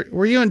a minute.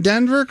 Were you in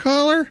Denver,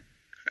 caller?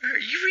 Are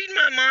you reading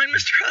my mind,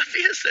 Mr.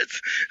 Obvious? That's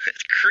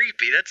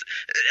creepy. That's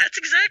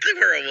exactly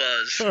where I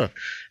was. Huh.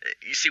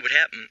 You see what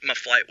happened? My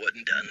flight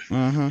wasn't done.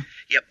 Uh-huh.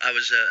 Yep, I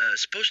was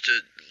supposed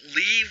to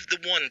leave the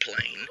one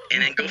plane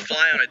and then go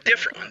fly on a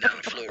different one down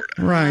in Florida.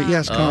 Right,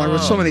 yes, caller.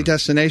 With so many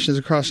destinations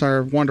across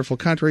our wonderful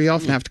country, you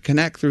often have to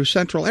connect through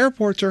central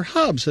airports or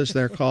hubs, as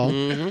they're called.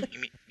 You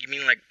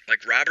mean like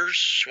robbers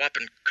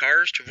swapping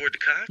cars to avoid the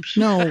cops?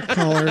 No,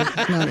 caller,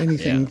 not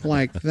anything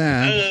like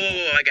that.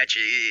 Oh, I got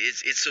you.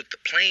 It's so the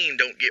plane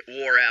don't get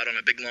wore out on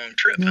a big long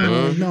trip.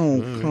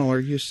 No, caller.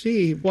 You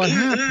see, what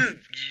happened?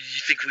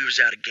 You think we was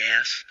out of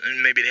gas?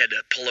 And maybe they had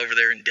to pull over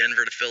there in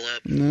Denver to fill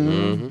up?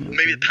 No.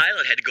 Maybe the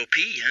pilot had to go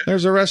pee, huh?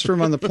 There's a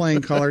restroom on the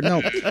plane, caller.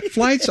 No,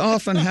 flights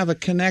often have a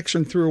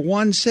connection through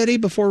one city.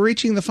 Before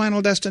reaching the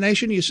final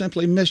destination, you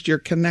simply missed your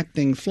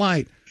connecting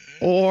flight.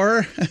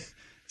 Or,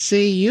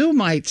 see, you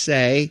might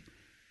say,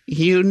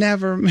 you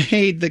never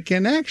made the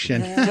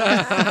connection.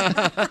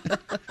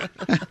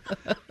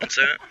 What's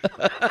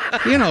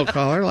that? You know,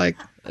 caller, like,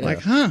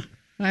 huh?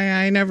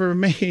 I never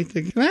made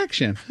the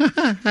connection.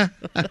 I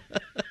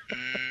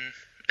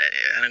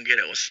don't get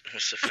it. What's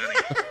so funny?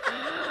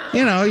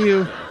 You know,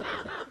 you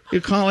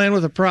call in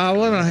with a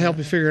problem, and I help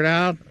you figure it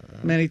out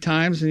many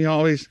times, and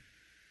you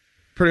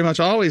pretty much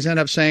always end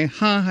up saying,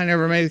 huh, I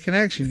never made the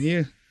connection.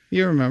 You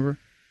remember.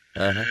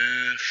 I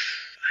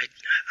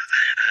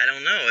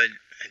don't know. It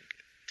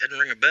doesn't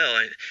ring a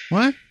bell.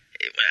 What?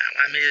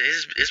 I mean,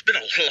 it's been a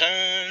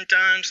long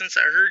time since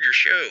I heard your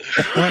show.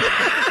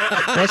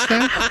 What's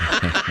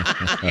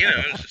that? You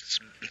know,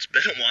 it's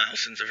been a while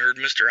since I've heard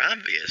Mr.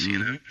 Obvious, you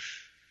know?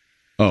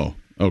 Oh,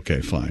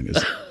 okay, fine.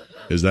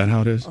 Is that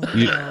how it is?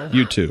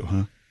 You too,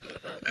 huh?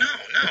 No,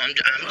 I'm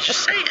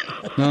just saying.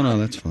 No,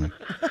 that's fine.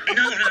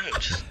 No,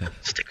 just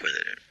stick with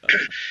it.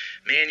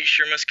 Man, you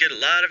sure must get a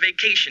lot of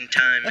vacation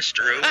time, Mr.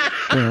 O.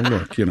 Well,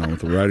 look,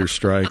 with the writer's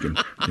strike and,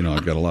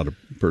 I've got a lot of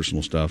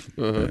personal stuff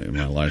in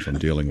my life I'm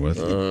dealing with.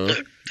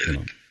 Look,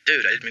 dude, I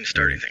didn't mean to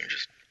start anything. I'm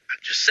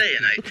just saying,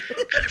 I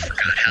kind of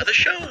forgot how the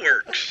show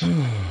works.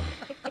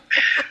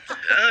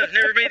 I've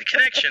never made the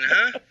connection,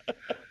 huh?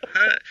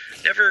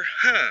 Never,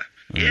 huh?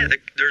 Yeah,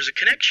 there's a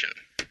connection.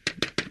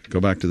 Go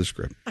back to the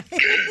script.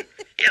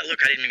 Yeah, look,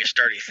 I didn't mean to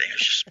start anything. I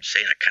was just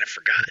saying I kind of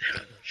forgot how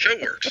the show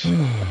works.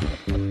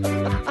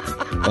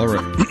 All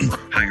right.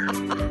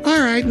 All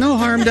right, no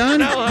harm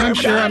done. I'm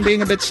sure I'm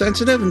being a bit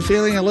sensitive and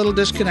feeling a little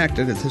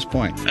disconnected at this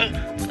point.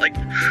 Oh, like,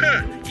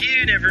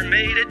 you never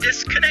made a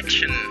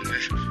disconnection.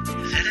 Is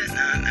that it?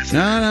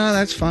 No,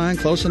 that's fine.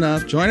 Close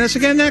enough. Join us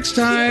again next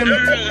time. No,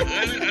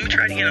 let me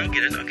try it again. I'll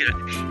get it.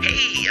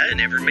 Hey, I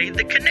never made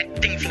the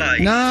connecting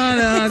flight.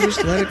 No,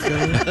 just let it go.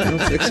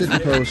 We'll fix it in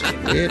post.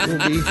 It will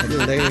be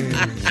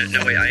hilarious.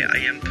 No way, I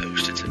am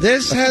post.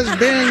 This has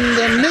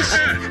been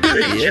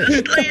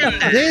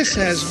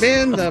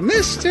the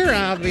Mr.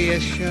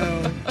 Obvious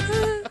Show.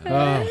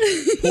 Oh,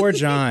 poor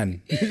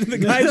John. The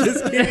guy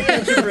just can't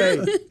catch a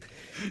break.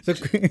 So,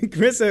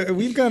 Chris,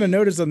 we've kind of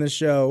noticed on this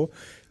show,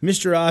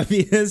 Mr.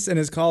 Obvious and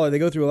his caller, they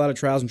go through a lot of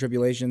trials and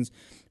tribulations.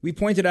 We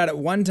pointed out at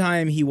one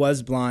time he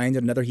was blind,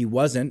 at another he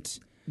wasn't.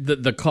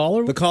 The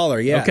caller? The caller,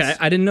 yes. Okay,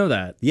 I didn't know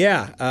that.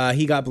 Yeah,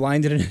 he got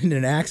blinded in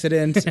an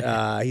accident.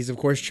 He's, of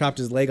course, chopped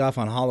his leg off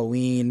on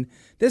Halloween.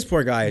 This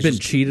poor guy has been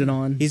cheated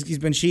on. He's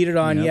been cheated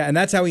on, yeah. And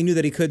that's how he knew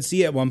that he could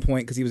see at one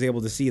point, because he was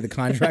able to see the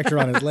contractor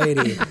on his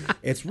lady.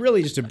 It's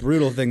really just a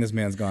brutal thing this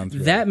man's gone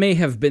through. That may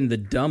have been the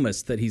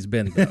dumbest that he's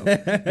been, though.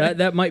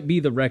 that might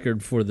be the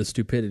record for the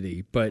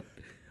stupidity. But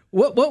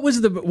what was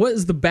the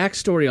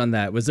backstory on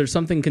that? Was there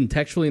something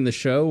contextually in the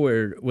show,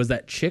 or was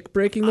that chick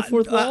breaking the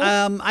fourth wall?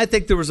 I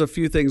think there was a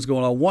few things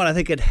going on. One, I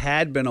think it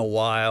had been a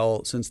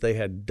while since they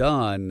had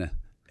done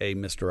a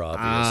Mr.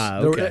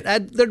 Obvious. Okay.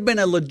 There'd been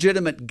a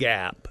legitimate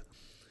gap.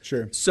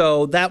 Sure.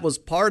 So that was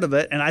part of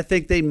it, and I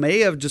think they may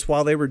have just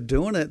while they were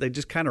doing it, they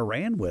just kind of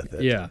ran with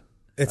it. Yeah,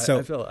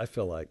 I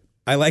feel like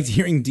I liked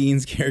hearing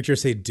Dean's character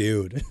say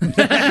 "dude."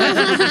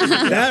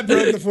 That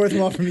broke the fourth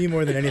wall for me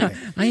more than anything.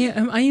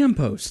 I am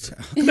post.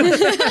 Come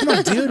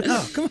on, dude.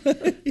 Oh, come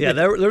on. Yeah,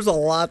 there's a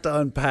lot to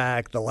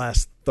unpack. The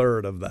last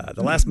third of that,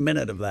 the last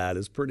minute of that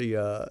is pretty.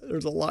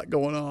 There's a lot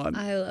going on.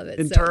 I love it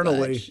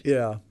internally. So much.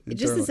 Yeah,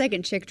 just the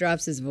second chick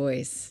drops his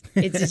voice,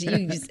 it's just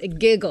a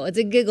giggle. It's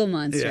a giggle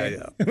monster.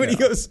 Yeah. When he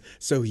goes,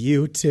 so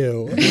you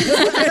too.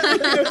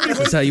 Is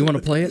this how you want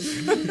to play it?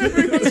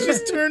 Everyone's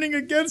just turning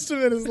against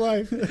him in his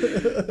life.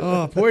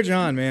 Oh, poor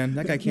John, man.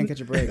 That guy can't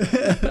catch a break.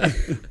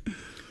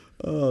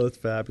 Oh, that's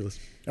fabulous.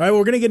 All right, well,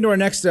 we're going to get into our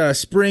next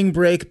spring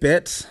break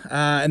bit.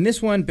 And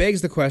this one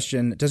begs the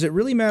question, does it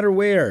really matter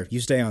where you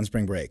stay on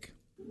spring break?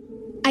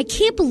 I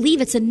can't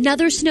believe it's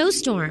another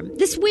snowstorm.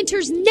 This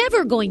winter's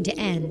never going to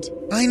end.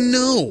 I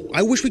know.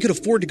 I wish we could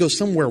afford to go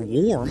somewhere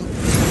warm.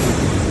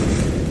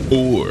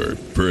 Or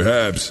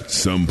perhaps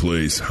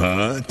someplace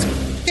hot?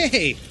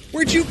 Hey,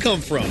 where'd you come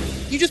from?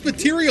 You just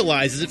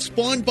materialized as if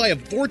spawned by a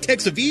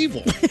vortex of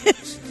evil.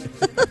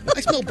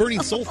 I smell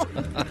burning sulfur.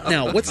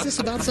 Now, what's this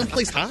about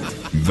someplace hot?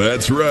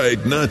 That's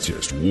right, not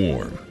just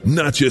warm,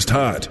 not just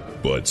hot,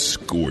 but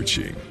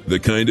scorching. The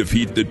kind of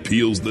heat that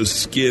peels the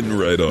skin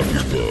right off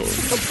your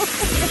bones.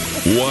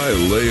 Why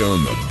lay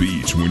on the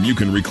beach when you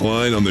can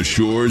recline on the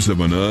shores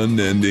of an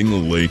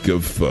unending lake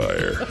of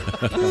fire?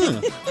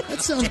 That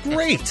sounds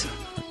great.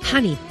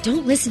 Honey,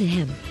 don't listen to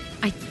him.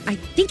 I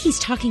think he's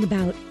talking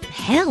about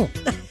hell.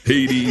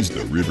 Hades,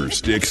 the river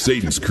Styx,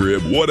 Satan's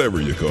crib,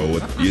 whatever you call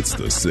it, it's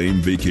the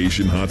same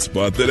vacation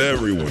hotspot that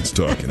everyone's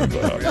talking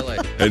about. Really?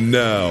 And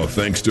now,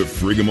 thanks to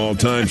Frigamall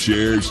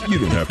Timeshares, you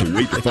don't have to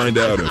wait to find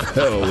out if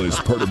hell is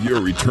part of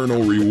your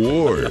eternal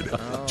reward.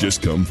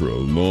 Just come for a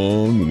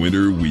long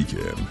winter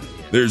weekend.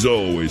 There's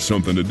always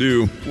something to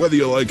do, whether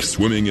you like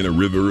swimming in a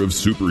river of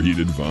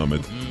superheated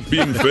vomit,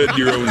 being fed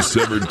your own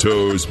severed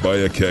toes by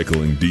a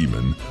cackling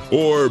demon,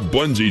 or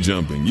bungee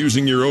jumping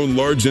using your own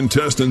large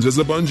intestines as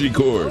a bungee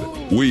cord.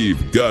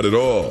 We've got it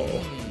all.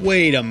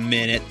 Wait a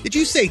minute. Did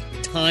you say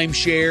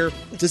timeshare?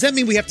 Does that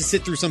mean we have to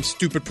sit through some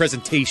stupid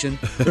presentation?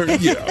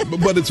 Yeah,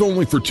 but it's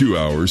only for 2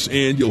 hours,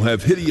 and you'll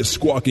have hideous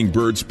squawking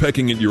birds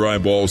pecking at your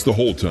eyeballs the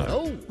whole time.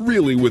 Oh.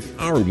 Really, with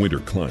our winter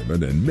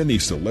climate and many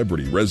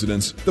celebrity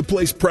residents, the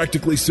place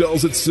practically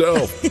sells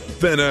itself.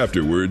 Then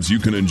afterwards, you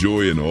can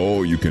enjoy an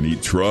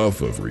all-you-can-eat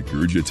trough of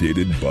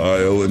regurgitated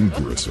bile and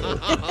gristle.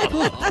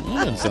 That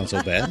doesn't sound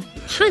so bad.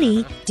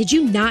 Honey, did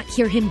you not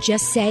hear him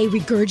just say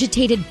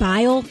regurgitated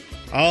bile?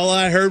 All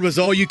I heard was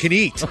all you can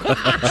eat. So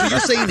you're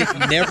saying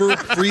it never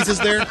freezes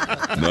there?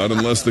 Not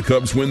unless the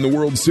Cubs win the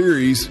World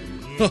Series.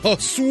 Oh,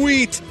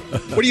 sweet.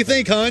 What do you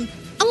think, hon?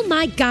 Oh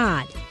my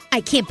God. I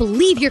can't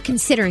believe you're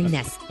considering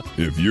this.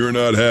 If you're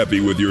not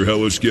happy with your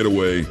hellish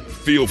getaway,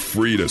 feel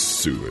free to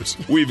sue us.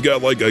 We've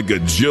got like a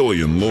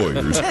gajillion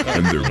lawyers,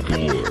 and they're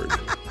bored.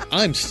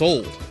 I'm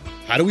sold.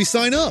 How do we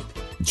sign up?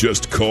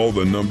 Just call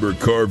the number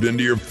carved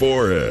into your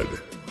forehead.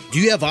 Do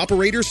you have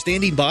operators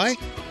standing by?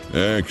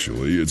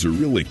 Actually, it's a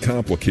really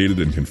complicated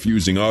and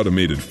confusing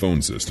automated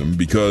phone system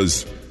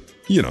because,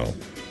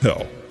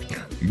 hell.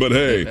 But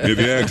hey, if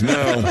you act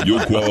now,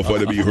 you'll qualify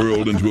to be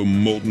hurled into a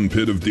molten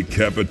pit of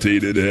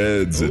decapitated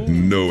heads at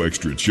no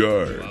extra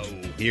charge.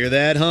 Hear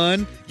that,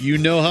 hon? You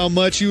know how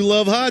much you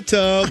love hot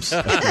tubs.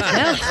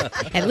 Well,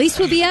 at least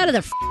we'll be out of the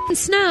f***ing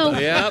snow.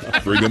 Yep.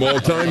 Frigamall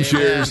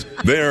Timeshares.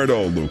 They aren't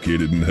all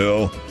located in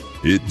hell.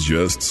 It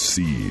just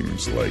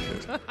seems like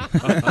it.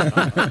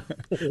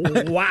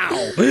 Wow.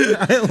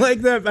 I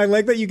like that. I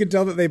like that you can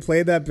tell that they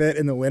played that bit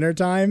in the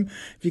wintertime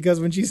because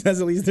when she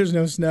says at least there's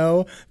no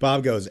snow,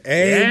 Bob goes,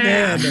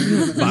 amen.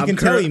 Yeah. You can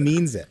tell he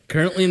means it.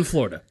 Currently in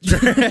Florida.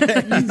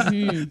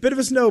 Bit of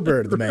a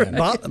snowbird, the man.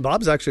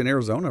 Bob's actually in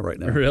Arizona right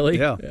now. Really?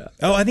 Yeah.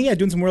 Oh, I think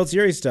doing some World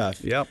Series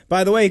stuff. Yep.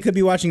 By the way, he could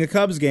be watching a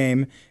Cubs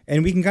game,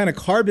 and we can kind of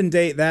carbon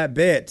date that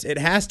bit. It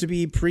has to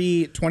be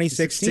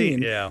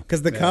pre-2016. Yeah.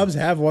 Because the Cubs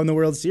have won the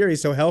World Series,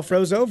 so hell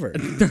froze over.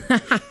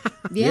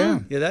 Yeah.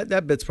 Yeah,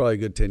 that bit's probably a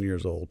good 10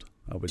 years old,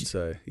 I would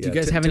say. Yeah, Do you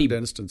guys have Tim any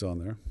Deniston's on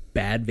there?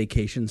 bad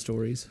vacation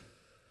stories?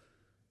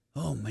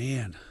 Oh,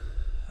 man.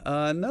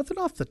 Nothing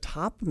off the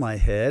top of my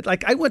head.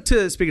 Like, I went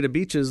to, speaking of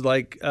beaches,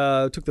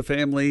 took the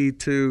family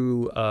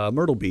to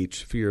Myrtle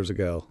Beach a few years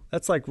ago.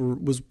 That's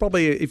was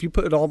probably, if you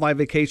put all my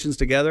vacations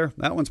together,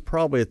 that one's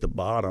probably at the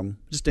bottom.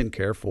 Just didn't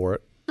care for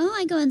it. Oh,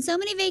 I go on so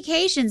many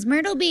vacations.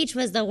 Myrtle Beach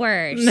was the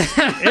worst.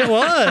 It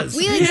was.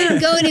 We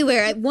didn't go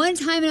anywhere. At one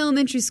time in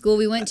elementary school,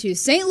 we went to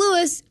St.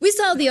 Louis. We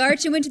saw the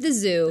arch and went to the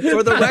zoo.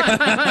 For the record.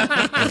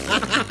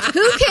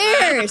 Who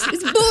cares?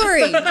 It's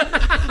boring.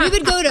 We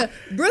would go to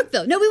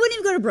Brookville. No, we wouldn't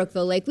even go to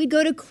Brookville Lake. We'd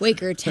go to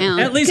Quakertown.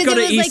 At least go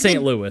to East St.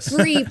 the Louis.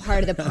 free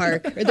part of the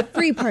park, or the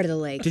free part of the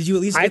lake. Did you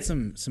at least get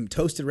some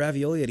toasted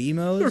ravioli at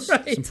Emo's?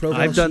 Right. Some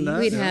provolone I've done cheese? that.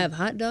 We'd have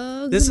hot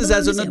dogs. This and is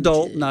as an bologna adult,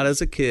 sandwiches. not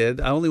as a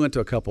kid. I only went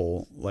to a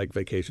couple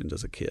vacations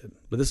as a kid,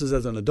 but this is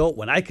as an adult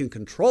when I can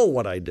control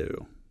what I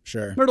do.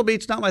 Sure. Myrtle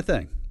Beach, not my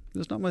thing.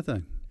 It's not my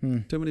thing.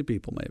 Too many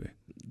people, maybe.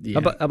 Yeah.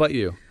 How about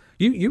you?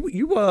 You didn't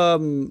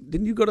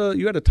you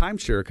you had a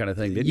timeshare kind of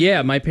thing, didn't you?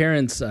 Yeah, my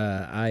parents.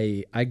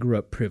 I grew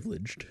up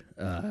privileged.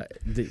 I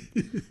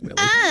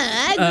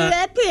grew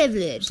up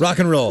privileged. Rock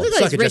and roll. Look at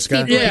Suck these it, rich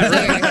Jessica. people in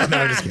here. No,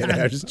 I'm just kidding.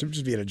 I'm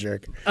just being a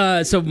jerk.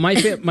 So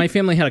my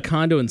family had a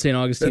condo in St.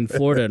 Augustine,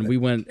 Florida, and we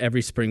went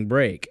every spring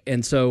break.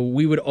 And so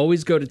we would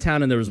always go to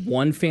town, and there was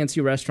one fancy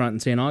restaurant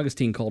in St.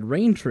 Augustine called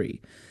Rain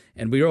Tree.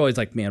 And we were always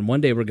like, man,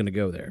 one day we're going to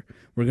go there.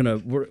 We're going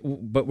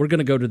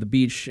to go to the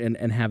beach and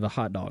have a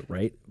hot dog,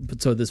 right?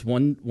 But so this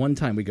one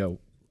time we go,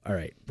 all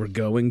right, we're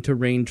going to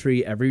Rain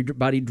Tree.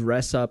 Everybody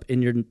dress up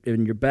in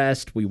your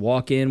best. We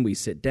walk in, we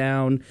sit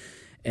down,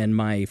 and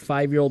my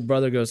 5-year-old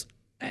brother goes,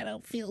 I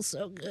don't feel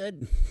so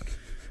good.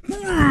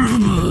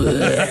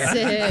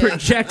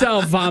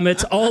 Projectile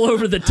vomits all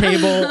over the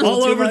table,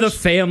 all over the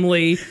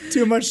family.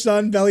 Too much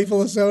sun, belly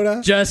full of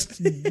soda. Just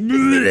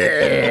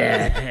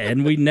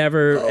and we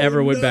never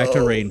ever went back to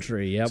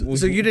Raintree. Yep.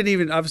 So you didn't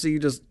even, obviously you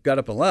just got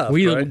up and left,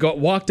 We right?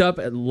 walked up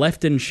and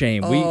left in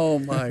shame. Oh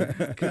my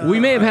God. We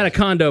may have had a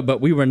condo,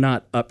 but we were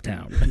not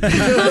uptown.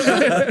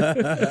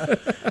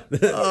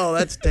 Oh,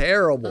 that's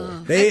terrible.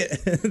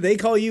 They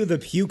call you the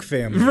puke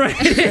family. Right.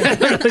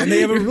 And they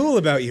have a rule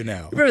about you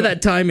now. Remember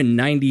that time in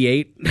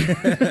 98?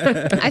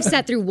 I've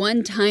sat through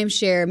one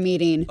timeshare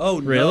meeting. Oh,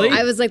 really?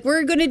 I was like,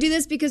 we're going to do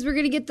this because we're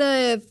going to get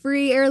the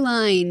free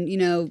airline,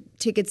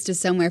 tickets to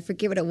somewhere. I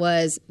forget what it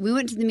was. We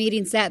went to the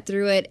meeting, sat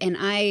through it, and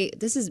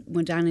this is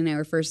when Donnie and I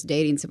were first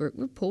dating, so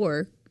we're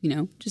poor,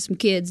 just some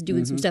kids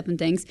doing some stuff and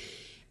things.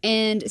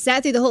 And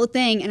sat through the whole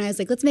thing, and I was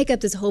like, let's make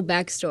up this whole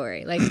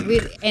backstory.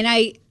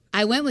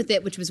 I went with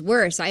it, which was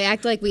worse. I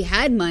acted like we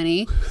had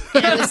money,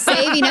 and I was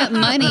saving up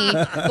money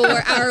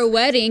for our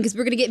wedding because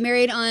we're going to get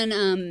married on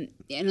an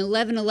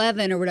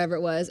 11/11 or whatever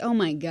it was. Oh,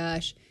 my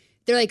gosh.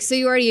 They're like, so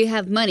you already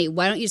have money.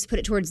 Why don't you just put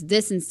it towards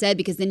this instead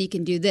because then you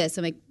can do this?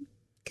 I'm like,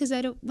 because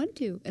I don't want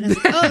to. And I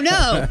was like, oh,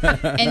 no.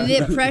 And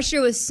the pressure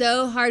was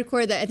so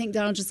hardcore that I think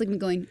Donald just looked at me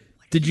going,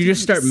 Did you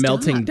just start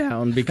melting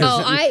down?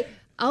 Because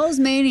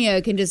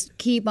Allsmania can just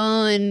keep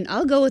on.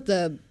 I'll go with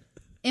the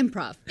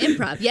improv.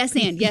 Yes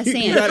and.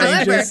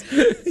 However,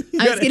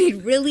 I was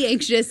getting really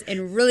anxious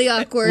and really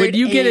awkward. when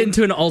you get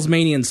into an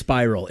Allsmanian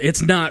spiral,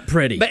 it's not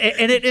pretty.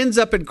 And it ends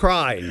up in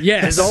crying.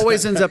 Yes. It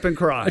always ends up in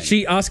crying.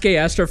 Oskay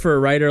asked her for a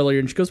ride earlier,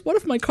 and she goes, what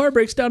if my car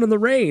breaks down in the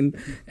rain?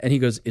 And he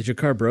goes, is your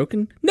car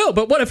broken? No,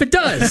 but what if it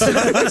does?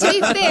 To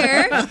be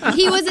fair,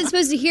 he wasn't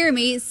supposed to hear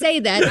me say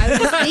that. I was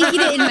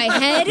thinking it in my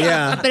head,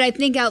 but I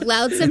think out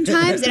loud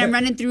sometimes, and I'm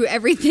running through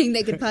everything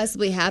that could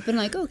possibly happen.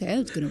 Like, okay,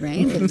 it's going to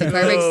rain. If the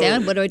car breaks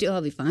down, what do I do?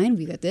 I'll be fine.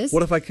 We got this.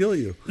 What if I kill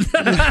you?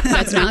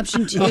 That's an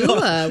option, too.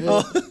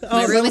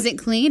 My room isn't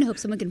clean. Hope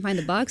someone can find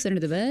the box under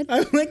the bed. I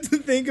like to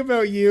think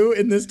about you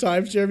in this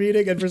timeshare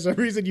meeting, and for some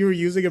reason you were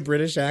using a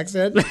British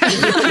accent.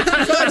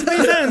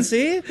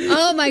 See?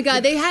 Oh my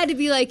God, they had to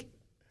be like,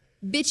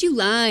 "Bitch, you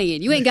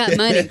lying? You ain't got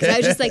money." Because I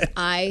was just like,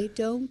 I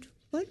don't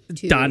want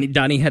to.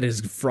 Donnie had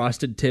his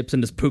frosted tips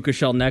and his puka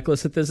shell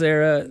necklace at this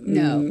era.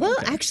 No, well,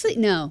 actually,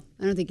 no,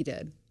 I don't think he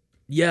did.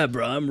 Yeah,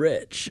 bro, I'm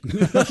rich. He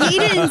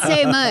didn't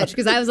say much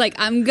because I was like,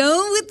 I'm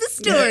going with the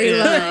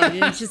storyline.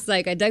 And it's just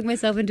like I dug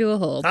myself into a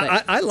hole.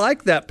 But. I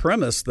like that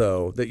premise,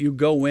 though, that you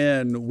go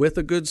in with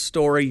a good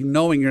story,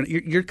 knowing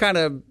you're kind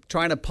of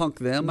trying to punk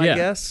them, I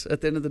guess,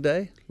 at the end of the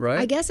day, right?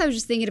 I guess I was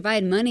just thinking if I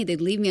had money, they'd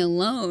leave me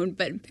alone.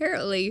 But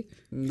apparently...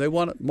 They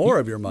want more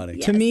of your money.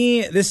 To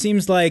me, this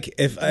seems like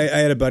if I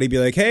had a buddy be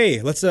like,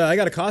 hey, let's. I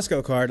got a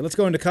Costco card. Let's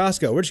go into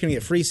Costco. We're just going to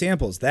get free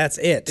samples. That's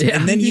it. Yeah.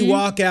 And then you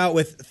walk out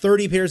with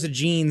 30 pairs of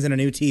jeans and a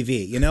new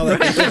TV.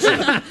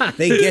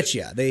 They get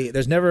you.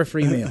 There's never a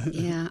free meal.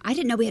 Yeah. I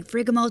didn't know we had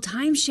friggin' all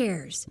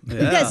timeshares. Yeah.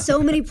 We've got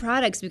so many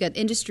products. We've got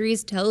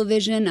industries,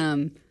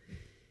 television,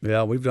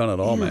 Yeah, we've done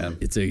it all, man.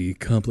 It's a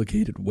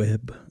complicated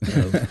web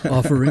of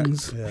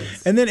offerings.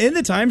 Yes. And then in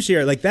the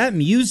timeshare, like that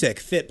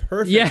music fit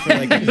perfect. Yeah, for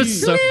like,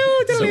 so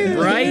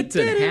bright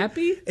and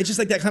happy. It's just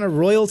like that kind of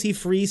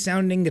royalty-free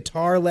sounding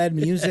guitar-led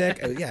music.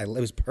 Yeah, it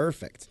was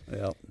perfect.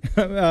 Yeah.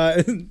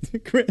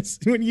 Chris,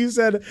 when you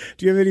said,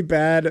 do you have any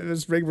bad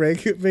spring break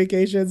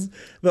vacations?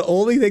 The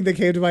only thing that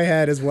came to my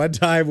head is one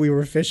time we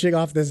were fishing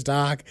off this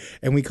dock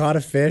and we caught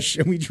a fish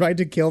and we tried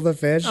to kill the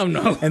fish. Oh,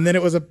 no. And then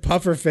it was a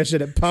puffer fish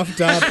and it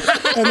puffed up.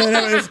 And then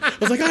I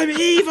was like, I'm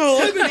evil.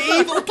 I'm an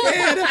evil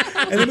kid.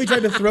 And then we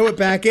tried to throw it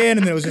back in,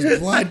 and there was just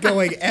blood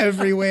going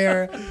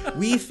everywhere.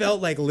 We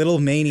felt like little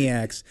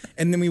maniacs.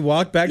 And then we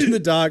walked back to the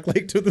dock,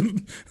 like to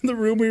the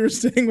room we were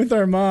staying with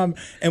our mom,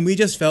 and we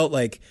just felt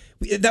like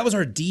that was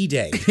our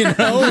D-Day, you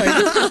know?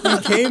 Like, we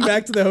came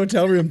back to the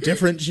hotel room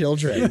different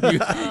children. You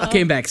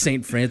came back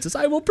St. Francis.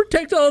 I will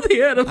protect all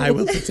the animals. I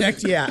will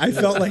protect, yeah. I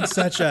felt like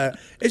such a...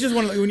 It's just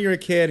one of, when you're a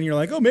kid and you're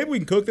like, oh, maybe we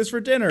can cook this for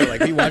dinner.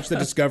 Like, we watch the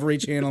Discovery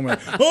Channel and we're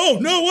like, oh,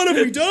 no, what have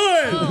we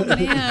done? Oh,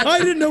 man. I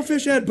didn't know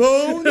fish had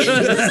bones.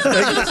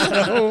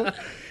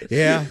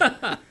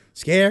 Yeah.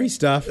 Scary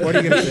stuff. What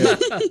are you going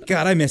to do?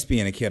 God, I miss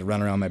being a kid,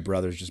 running around with my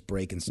brothers just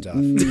breaking stuff.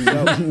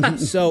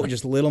 So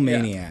just little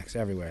maniacs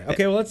everywhere.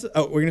 Okay, well, let's...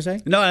 Oh, we're going to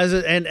say? No,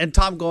 and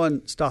Tom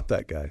going, stop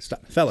that guy.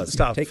 Stop. Fellas.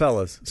 Stop,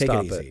 fellas. Take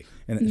stop it easy. it.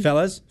 And then,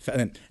 fellas, and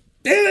then...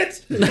 Damn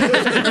it! To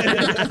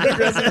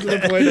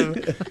the point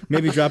of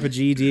maybe drop a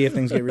GED if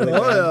things get really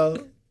bad. Oh,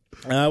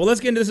 yeah. Well, let's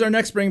get into this. Is our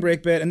next spring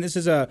break bit, and this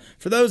is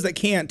for those that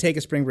can't take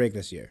a spring break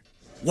this year.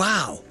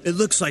 Wow, it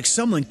looks like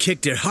someone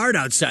kicked it hard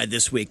outside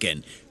this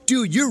weekend.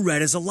 Dude, you're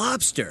red as a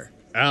lobster.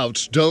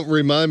 Ouch, don't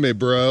remind me,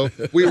 bro.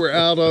 We were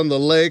out on the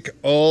lake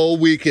all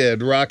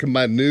weekend rocking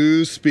my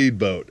new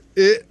speedboat.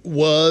 It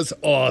was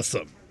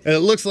awesome. And it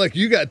looks like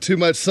you got too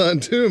much sun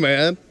too,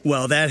 man.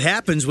 Well, that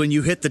happens when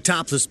you hit the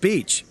topless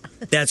beach.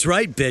 That's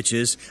right,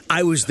 bitches.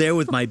 I was there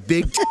with my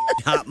big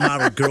top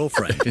model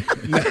girlfriend.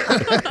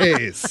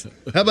 Nice.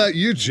 How about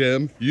you,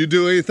 Jim? You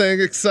do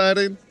anything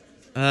exciting?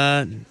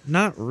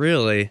 Not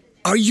really.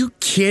 Are you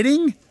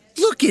kidding?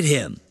 Look at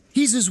him.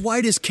 He's as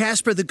white as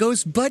Casper the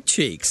Ghost butt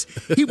cheeks.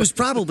 He was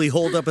probably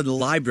holed up in the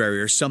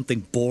library or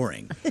something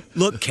boring.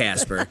 Look,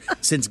 Casper,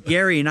 since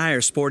Gary and I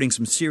are sporting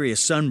some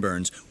serious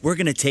sunburns, we're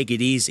going to take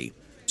it easy.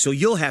 So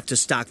you'll have to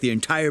stock the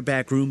entire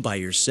back room by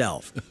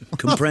yourself.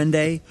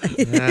 Comprende?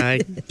 I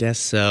guess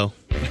so.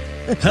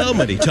 How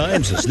many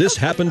times has this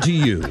happened to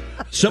you?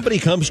 Somebody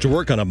comes to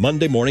work on a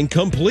Monday morning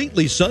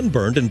completely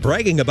sunburned and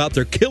bragging about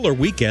their killer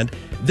weekend,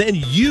 then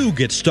you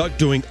get stuck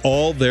doing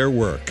all their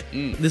work.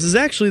 This is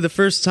actually the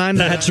first time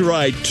That's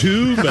right,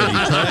 too many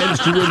times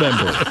to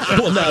remember.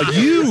 Well, now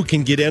you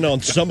can get in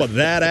on some of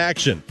that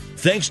action,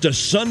 thanks to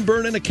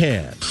Sunburn in a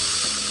Can.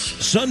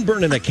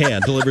 Sunburn in a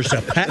Can delivers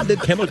a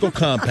patented chemical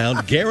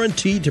compound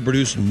guaranteed to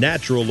produce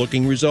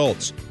natural-looking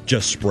results.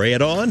 Just spray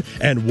it on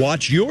and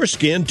watch your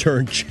skin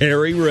turn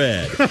cherry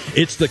red.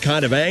 It's the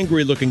kind of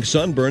angry-looking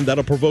sunburn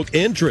that'll provoke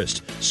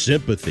interest,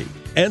 sympathy,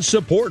 and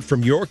support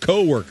from your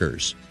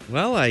coworkers.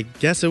 Well, I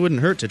guess it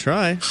wouldn't hurt to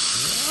try.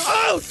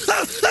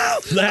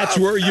 That's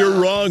where you're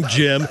wrong,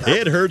 Jim.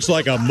 It hurts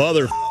like a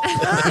mother.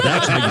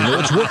 That's how you know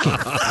it's working.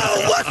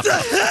 What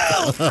the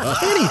hell?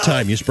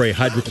 Anytime you spray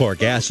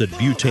hydrochloric acid,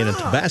 butane, and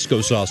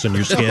Tabasco sauce on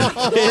your skin,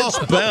 it's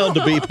bound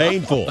to be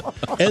painful.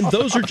 And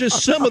those are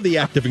just some of the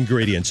active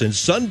ingredients in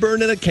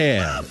Sunburn in a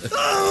Can.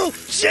 Oh,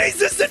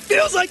 Jesus, it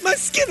feels like my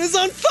skin is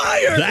on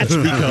fire. That's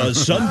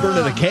because Sunburn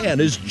in a Can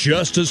is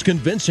just as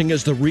convincing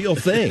as the real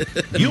thing.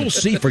 You'll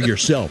see for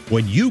yourself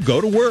when you go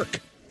to work.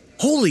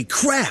 Holy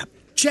crap.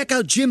 Check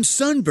out Jim's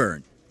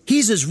sunburn.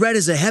 He's as red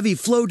as a heavy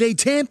Flow Day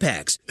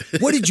Tampax.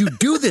 What did you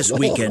do this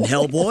weekend,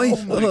 Hellboy?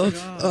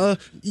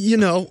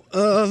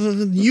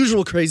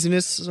 Usual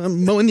craziness.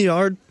 Mowing the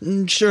yard,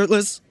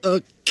 shirtless.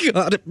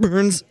 God, it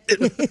burns.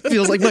 It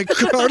feels like my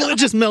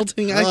cartilage is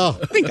melting. I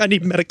think I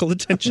need medical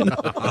attention.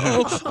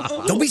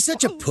 Don't be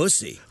such a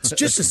pussy. It's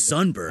just a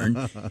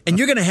sunburn. And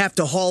you're going to have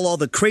to haul all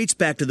the crates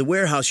back to the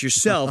warehouse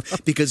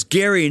yourself because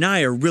Gary and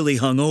I are really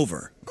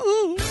hungover.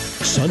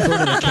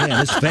 Sunburn in a Can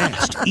is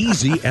fast,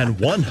 easy, and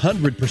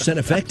 100%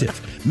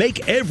 effective.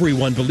 Make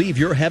everyone believe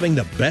you're having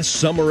the best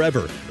summer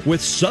ever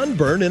with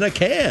Sunburn in a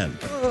Can.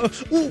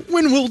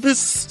 When will this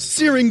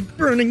searing,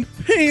 burning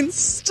pain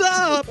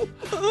stop?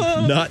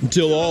 Not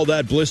until all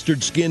that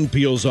blistered skin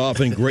peels off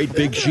in great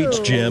big sheets,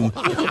 Jim.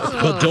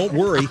 But don't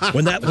worry,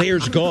 when that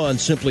layer's gone,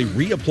 simply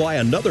reapply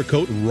another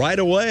coat right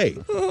away.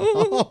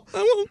 Oh, I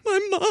want my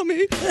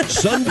mommy.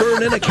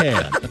 Sunburn in a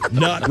Can.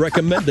 Not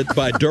recommended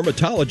by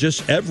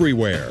dermatologists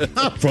everywhere.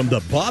 From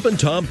the Bob and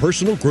Tom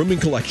Personal Grooming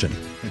Collection,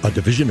 a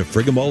division of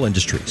Frigamall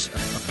Industries.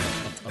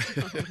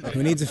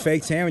 Who needs a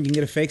fake tan when you can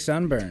get a fake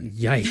sunburn?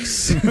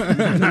 Yikes.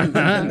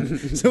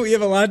 So we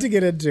have a lot to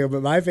get into,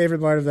 but my favorite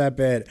part of that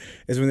bit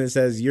is when it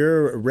says,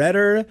 you're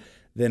redder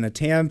than a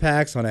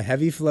Tampax on a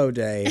heavy flow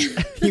day.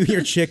 You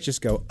hear chick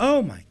just go,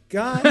 oh my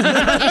God.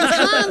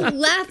 And Tom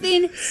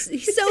laughing,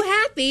 he's so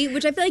happy,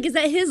 which I feel like, is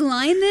that his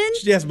line then?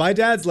 Yes, my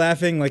dad's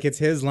laughing like it's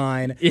his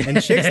line,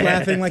 and Chick's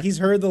laughing like he's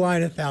heard the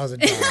line 1,000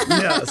 times.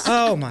 Yes.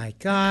 Oh my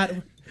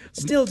God.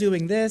 Still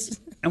doing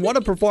this. And what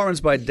a performance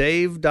by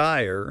Dave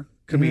Dyer,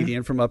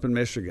 comedian from up in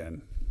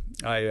Michigan.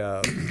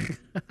 I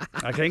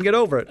can't get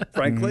over it,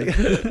 frankly.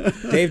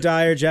 Dave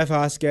Dyer, Jeff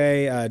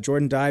Hoskey,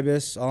 Jordan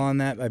Dybus, all on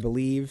that, I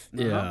believe.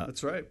 Yeah,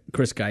 that's right.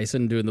 Chris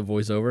Geisen doing the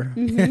voiceover.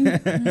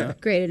 Mm-hmm.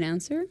 Great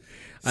announcer.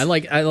 I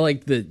like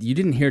that you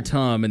didn't hear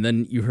Tom and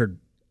then you heard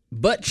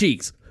butt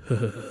cheeks.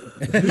 And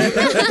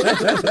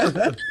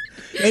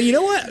you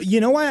know what? You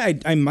know why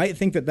I might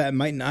think that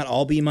might not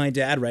all be my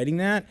dad writing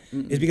that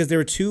is because there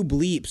were 2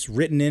 bleeps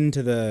written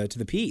into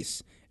the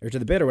piece or to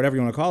the bit or whatever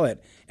you want to call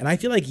it. And I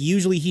feel like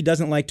usually he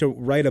doesn't like to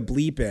write a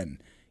bleep in.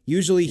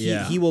 Usually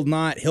he will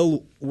not.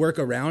 He'll work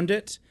around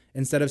it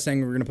instead of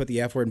saying we're going to put the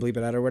F word and bleep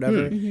it out or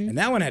whatever. Mm-hmm. And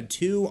that one had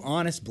 2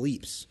 honest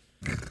bleeps.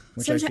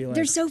 Which I feel like,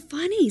 they're so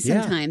funny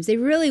sometimes. Yeah.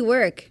 They really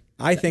work.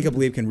 I think a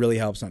bleep can really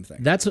help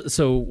something. That's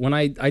so when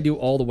I do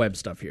all the web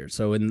stuff here.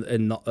 So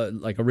in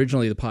like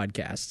originally the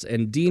podcasts,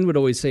 and Dean would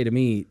always say to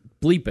me,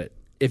 bleep it.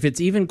 If it's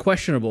even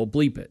questionable,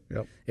 bleep it.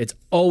 Yep. It's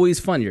always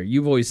funnier.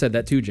 You've always said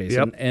that too,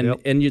 Jason.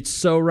 Yep. And it's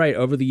so right.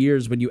 Over the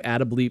years, when you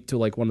add a bleep to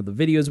like one of the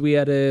videos we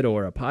edit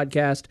or a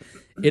podcast,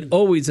 it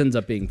always ends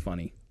up being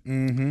funny.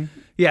 Mm-hmm.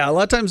 Yeah, a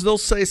lot of times they'll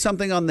say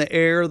something on the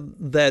air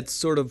that's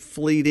sort of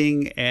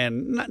fleeting,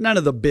 and none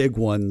of the big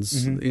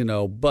ones,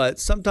 but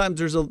sometimes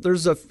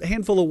there's a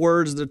handful of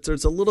words that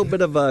there's a little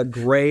bit of a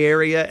gray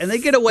area, and they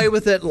get away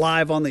with it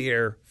live on the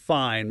air.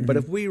 Fine, but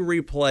if we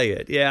replay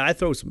it, I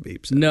throw some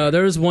beeps in. No,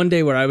 there was one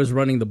day where I was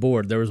running the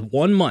board. There was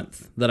 1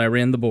 month that I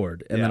ran the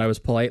board, and then I was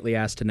politely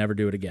asked to never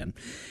do it again.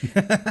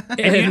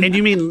 and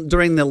you mean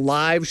during the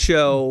live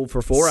show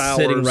for 4 hours?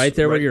 Sitting right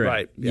there where you're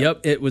right. at.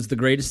 Yep, it was the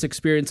greatest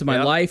experience of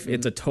my life.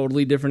 It's a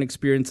totally different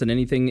experience than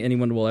anything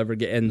anyone will ever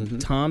get.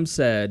 And Tom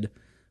said,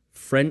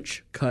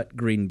 French cut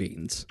green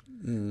beans.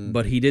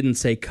 But he didn't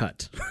say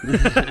cut.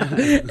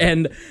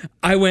 And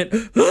I went,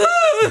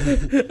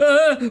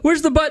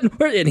 Where's the button?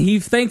 And he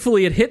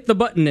thankfully had hit the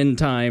button in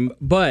time,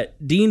 but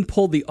Dean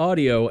pulled the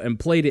audio and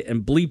played it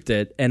and bleeped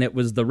it, and it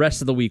was the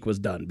rest of the week was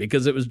done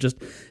because it was just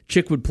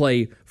Chick would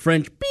play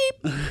French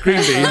beep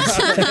green beans,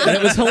 and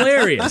it was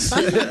hilarious.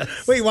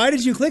 Wait, why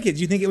did you click it?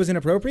 Do you think it was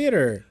inappropriate,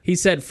 or he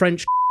said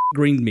French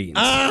green beans?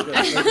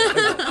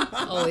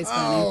 Always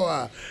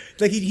funny.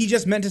 Like he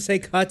just meant to say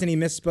cut and he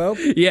misspoke?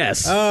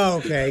 Yes.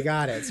 Oh, okay,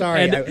 got it.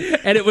 Sorry.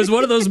 And it was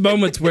one of those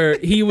moments where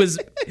he was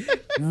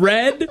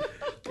red.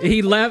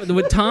 He laughed.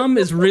 When Tom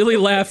is really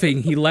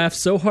laughing, he laughs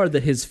so hard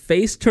that his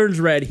face turns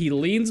red. He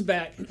leans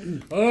back.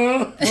 And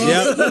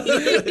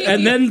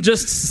then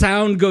just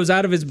sound goes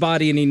out of his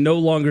body and he no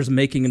longer is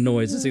making a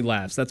noise as he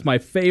laughs. That's my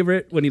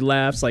favorite when he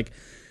laughs, like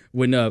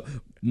when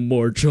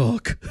more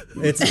chalk.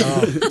 It's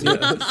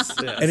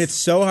and it's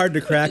so hard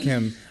to crack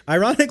him.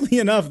 Ironically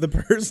enough, the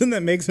person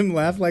that makes him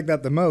laugh like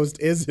that the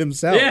most is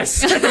himself.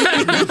 Yes.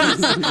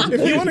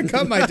 If you want to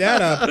cut my dad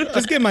up,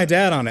 just get my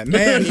dad on it.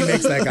 Man, he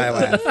makes that guy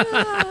laugh.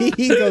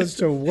 He goes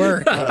to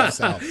work on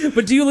himself.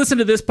 But do you listen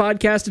to this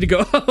podcast and you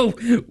go, oh,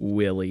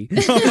 Willie?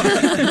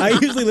 I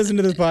usually listen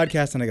to this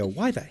podcast and I go,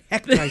 why the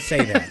heck did I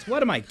say that?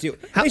 What am I doing?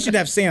 They should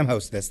have Sam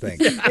host this thing.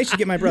 They should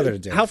get my brother to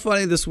do it. How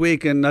funny this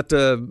week, and not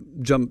to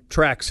jump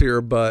tracks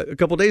here, but a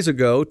couple days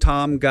ago,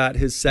 Tom got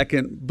his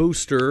second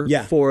booster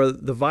for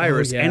the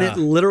virus, and it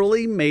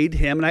literally made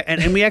him,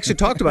 and we actually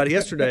talked about it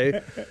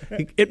yesterday,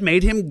 it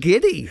made him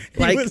giddy.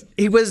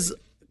 He was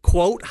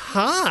quote,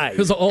 high. It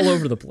was all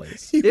over the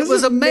place. It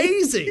was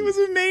amazing. He was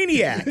a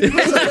maniac.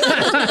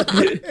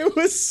 It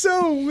was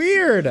so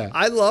weird.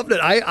 I loved it.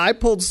 I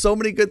pulled so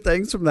many good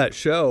things from that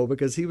show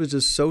because he was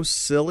just so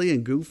silly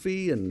and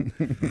goofy, and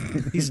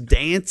he's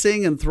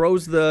dancing and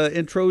throws the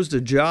intros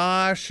to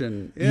Josh,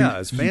 and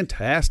it's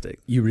fantastic.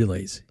 You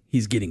realize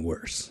he's getting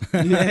worse.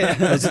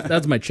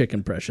 That's my Chick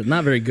impression.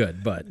 Not very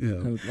good, but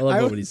I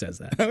love it when he says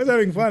that. I was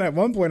having fun. At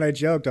one point I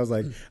joked. I was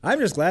like, I'm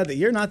just glad that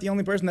you're not the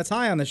only person that's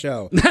high on the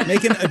show.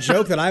 Making a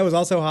joke that I was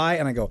also high,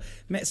 and I go,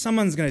 man,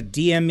 someone's going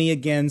to DM me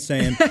again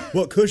saying,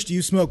 what kush do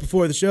you smoke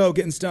before the show?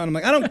 Getting stoned. I'm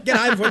like, I don't get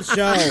high before the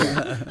show.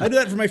 I do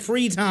that for my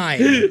free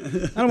time.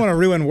 I don't want to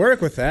ruin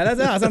work with that.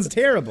 That sounds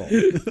terrible.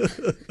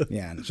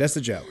 Yeah, just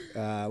a joke.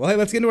 Well, hey,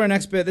 let's get into our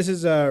next bit. This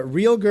is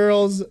Real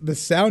Girls, the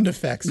sound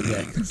effects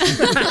bit.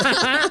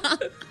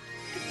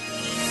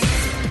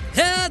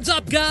 Heads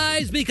up,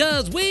 guys,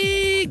 because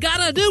we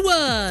got a new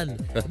one.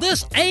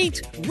 This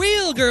ain't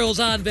Real Girls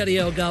on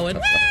Video going.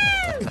 or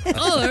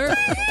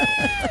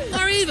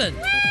even.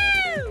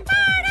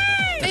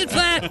 In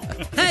fact,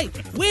 hey,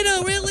 we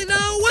don't really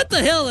know what the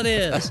hell it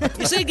is.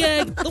 You see,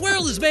 gang, the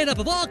world is made up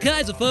of all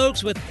kinds of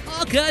folks with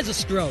all kinds of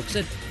strokes.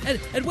 And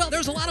well,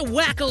 there's a lot of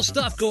wacko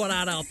stuff going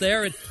on out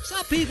there, and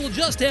some people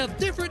just have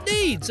different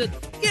needs and,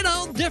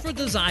 different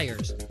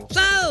desires.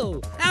 So,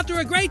 after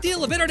a great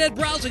deal of internet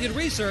browsing and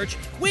research,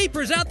 we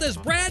present this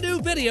brand new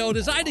video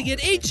designed to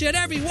get each and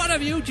every one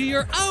of you to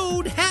your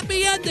own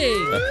happy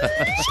ending.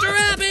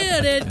 Strap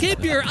in and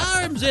keep your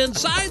arms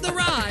inside the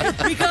ride,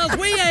 because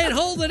we ain't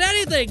holding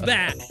anything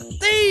back.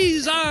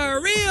 These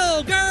are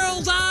Real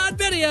Girls on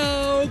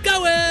Video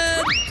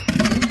going.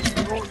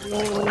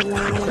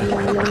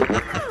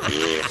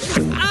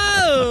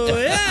 Oh,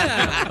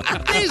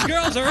 yeah. These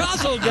girls are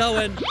also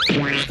going.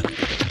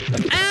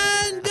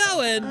 And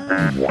going.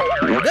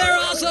 They're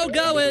also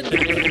going.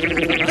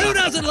 Who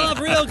doesn't love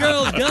Real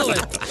Girls going?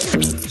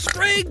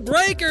 Spring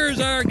Breakers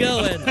are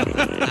going.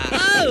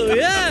 Oh,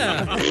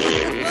 yeah. Oh.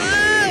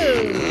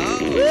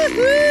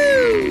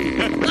 Woohoo.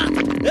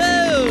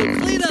 Oh,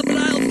 clean up in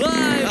aisle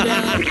 5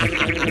 now.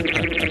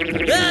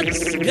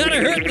 That's gotta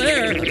hurt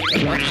there.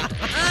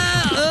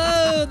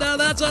 Oh, now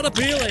that's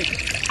unappealing.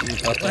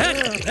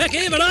 Heck,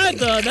 even I've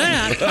done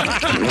that.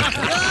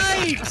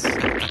 Right.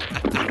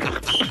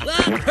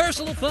 That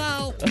personal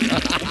foul.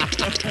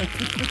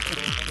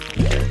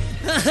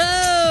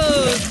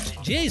 Oh,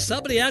 geez,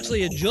 somebody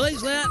actually enjoys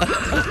that.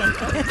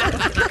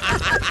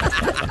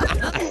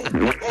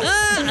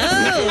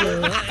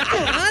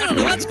 I don't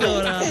know what's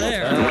going on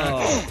there.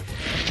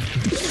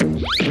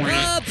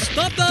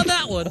 Stumped on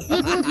that one.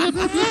 Oh,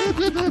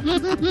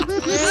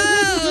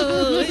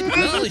 he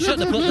probably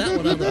shouldn't have put that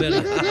one on the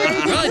video.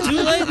 Probably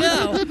too late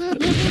now.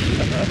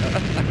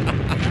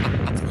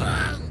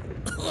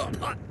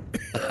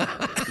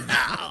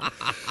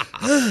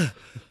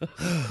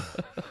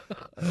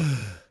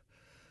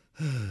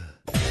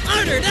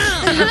 Harder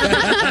now.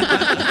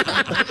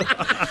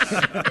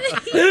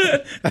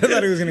 I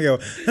thought he was going to go,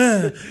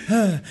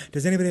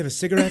 does anybody have a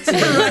cigarette?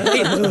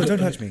 Oh, don't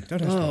touch me. Don't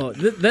touch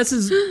me. This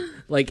is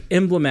like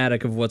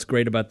emblematic of what's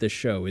great about this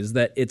show is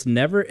that it's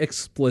never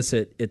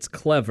explicit. It's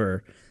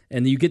clever.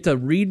 And you get to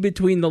read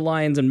between the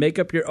lines and make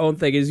up your own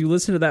thing. As you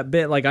listen to that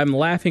bit, like I'm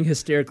laughing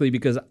hysterically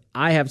because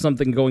I have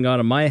something going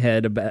on in my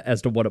head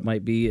as to what it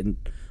might be. And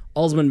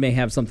Alsman may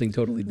have something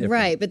totally different.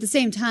 Right, but at the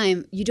same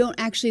time, you don't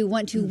actually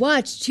want to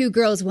watch Two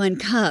Girls, One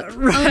Cup.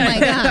 Right. Oh my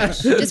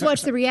gosh. Just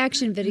watch the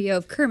reaction video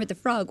of Kermit the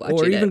Frog watching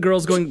Or even it.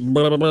 girls going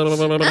blah, blah, blah,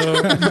 blah,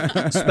 blah,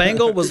 blah.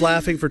 Spangle was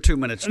laughing for 2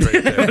 minutes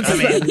straight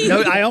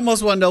there. I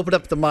almost wanted to open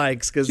up the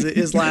mics because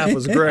his laugh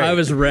was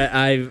great.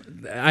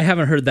 I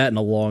haven't heard that in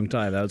a long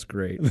time. That was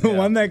great. The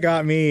one that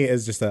got me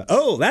is just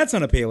that's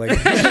unappealing.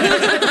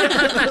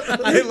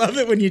 I love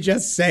it when you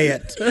just say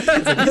it.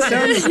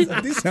 It's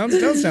like, these sounds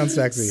don't sound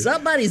sexy.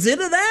 Somebody's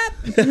into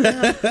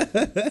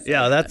that?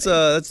 Yeah, that's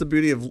the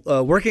beauty of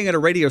working at a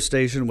radio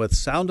station with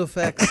sound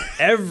effects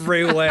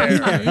everywhere.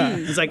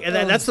 It's like, and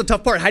that's the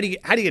tough part. How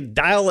do you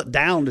dial it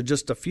down to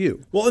just a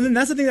few? Well, and then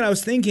that's the thing that I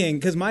was thinking,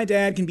 because my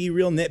dad can be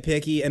real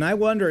nitpicky, and I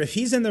wonder if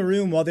he's in the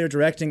room while they're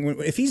directing,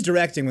 if he's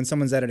directing when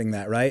someone's editing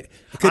that, right?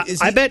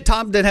 I bet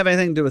Tom didn't have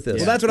anything to do with this.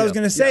 Well, that's what I was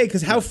going to say,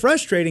 because how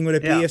frustrating would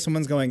it be if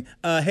someone's going,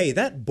 hey,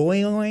 that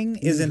boiling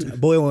isn't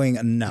boiling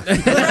enough.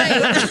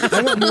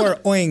 I want more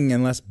oing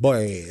and less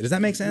boy. Does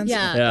that make sense?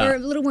 Yeah. Or a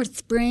little more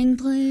spring,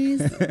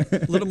 please.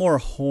 A little more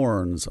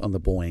horns on the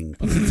boing,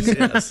 please.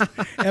 Yes.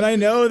 And I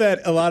know that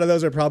a lot of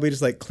those are probably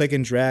just like click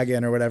and drag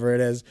in or whatever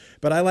it is,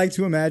 but I like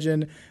to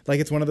imagine like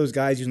it's one of those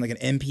guys using like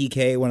an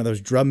MPK, one of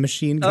those drum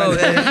machine kind of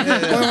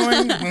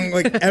thing.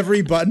 Like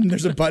every button,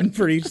 there's a button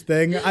for each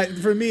thing.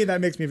 For me,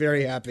 that makes me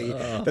very happy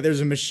that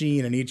there's a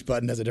machine and each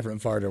button has a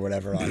different fart or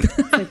whatever on it.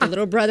 Like the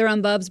little brother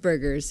on Bob's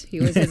Burgers. He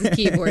was his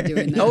keyboard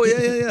doing that. Oh,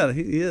 yeah.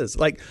 He is.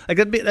 Like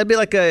that'd be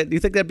like do you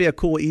think that'd be a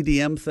cool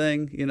EDM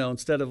thing? You know,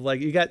 instead of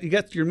like you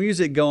got your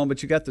music going,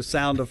 but you got the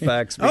sound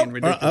effects being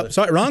ridiculous.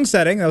 Sorry, wrong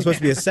setting. That was supposed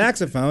to be a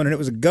saxophone, and it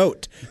was a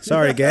goat.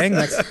 Sorry, gang.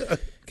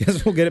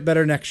 Guess we'll get it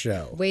better next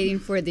show. Waiting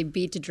for the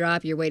beat to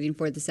drop, you're waiting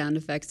for the sound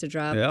effects to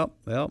drop. Yep.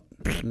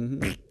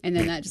 Mm-hmm. And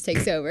then that just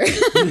takes over.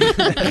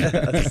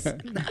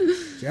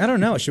 I don't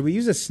know. Should we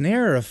use a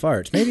snare or a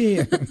fart? Maybe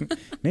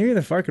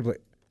the fart could play.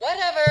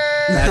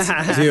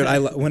 Whatever.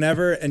 Dude,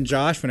 whenever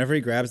he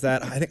grabs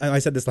that, I think I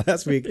said this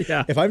last week.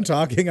 Yeah. If I'm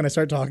talking and I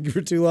start talking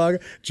for too long,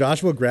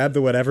 Josh will grab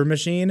the whatever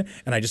machine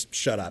and I just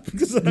shut up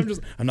because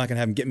I'm not gonna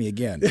have him get me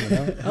again. You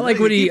know? I like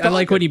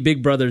when he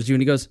Big Brothers you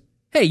and he goes,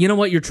 "Hey, you know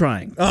what? You're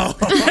trying." Oh,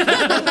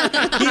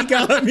 he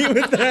got me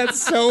with that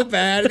so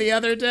bad the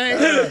other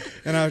day,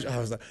 and I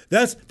was like,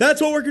 "That's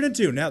what we're gonna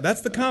do now.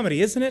 That's the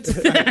comedy, isn't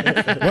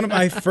it?" One of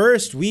my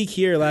first week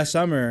here last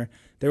summer.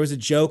 There was a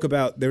joke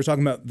they were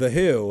talking about The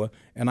Who,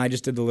 and I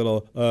just did the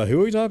little, who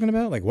are we talking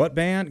about? Like, what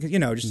band? You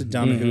know, just a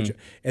dumb Who joke.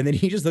 And then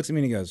he just looks at me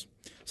and he goes,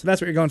 so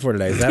that's what you're going for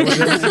today? Is that what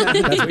it is?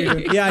 That's what you're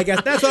doing? Yeah, I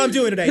guess that's what I'm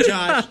doing today,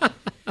 Josh.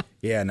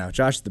 Yeah, no,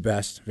 Josh is the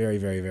best. Very,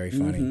 very, very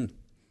funny.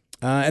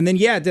 Mm-hmm. And then,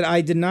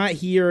 I did not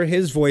hear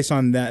his voice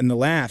on that in the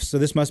laughs, so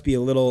this must be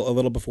a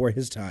little before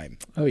his time.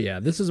 Oh, yeah.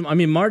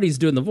 Marty's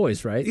doing the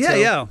voice, right?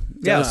 Yeah.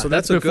 So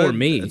that's before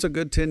me. That's a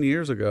good 10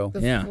 years ago.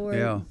 Before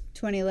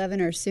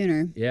 2011 or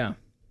sooner. Yeah.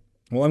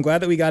 Well, I'm glad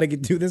that we got to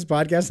do this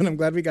podcast, and I'm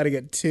glad we got to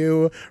get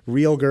 2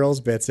 real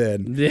girls bits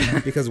in. Yeah.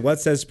 Because what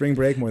says spring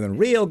break more than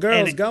real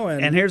girls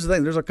going? And here's the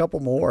thing. There's a couple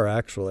more,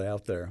 actually,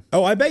 out there.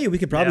 Oh, I bet you we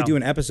could probably do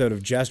an episode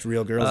of just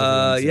real girls.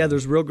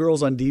 There's Real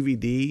Girls on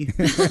DVD.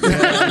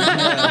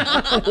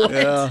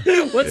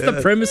 What's the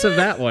premise of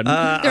that one? They're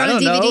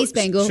on DVD,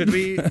 Spangle.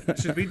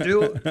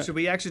 Should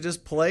we actually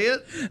just play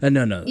it?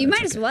 No. You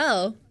might as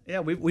well. Yeah,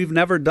 we've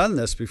never done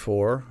this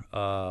before,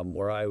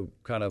 where I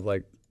kind of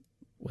like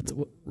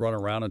run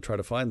around and try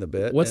to find the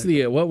bit.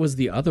 What was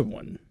the other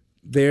one?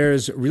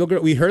 There's Real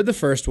Girl. We heard the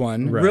first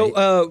one.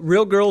 Right.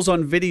 Real Girls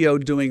on Video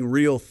doing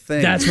real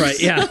things. That's right.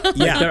 Yeah.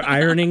 Yeah. They're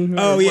ironing.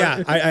 Oh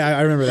yeah,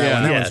 I remember that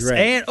one. That one's great.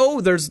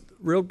 And there's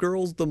Real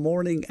Girls the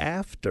morning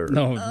after.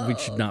 No, we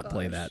should not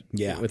play that.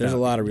 Yeah, there's a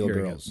lot of Real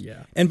Girls.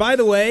 Yeah. And by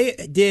the way,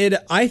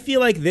 I feel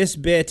like this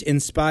bit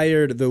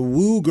inspired the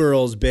Woo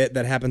Girls bit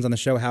that happens on the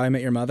show How I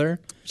Met Your Mother?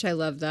 Which I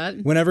love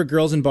that. Whenever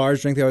girls in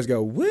bars drink, they always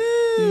go, woo!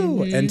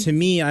 Mm-hmm. And to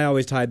me, I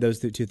always tied those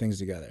two things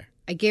together.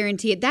 I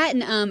guarantee it. That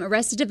and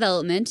Arrested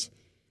Development.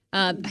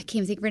 I can't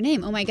even think of her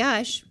name. Oh my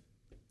gosh.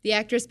 The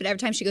actress, but every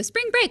time she goes,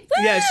 spring break,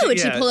 woo! And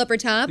she'd pull up her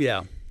top.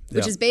 Yeah.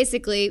 Which is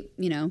basically,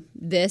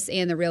 this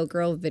and the Real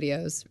Girl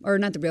videos. Or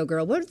not the Real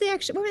Girl. What were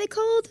they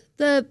called?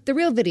 The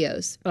Real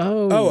videos.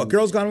 Oh,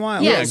 Girls Gone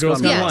Wild. Yeah,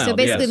 Girls Gone Wild. So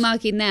basically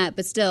mocking that,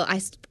 but still,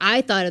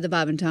 I thought of the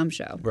Bob and Tom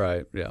show.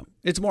 Right, yeah.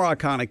 It's more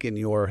iconic in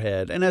your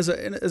head. And as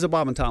a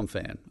Bob and Tom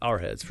fan, our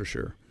heads for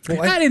sure.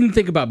 Well, I didn't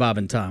think about Bob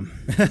and Tom.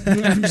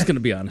 I'm just going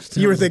to be honest.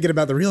 You were thinking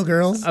about the Real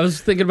Girls? I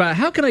was thinking about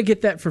how can I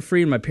get that for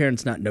free and my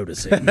parents not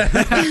noticing?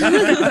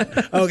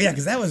 Oh, yeah,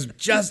 because that was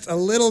just a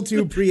little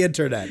too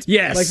pre-internet.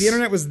 Yes. Like the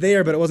internet was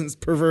there, but it wasn't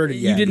perverted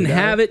yet. You didn't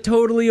have it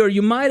totally, or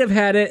you might have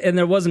had it and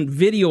there wasn't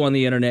video on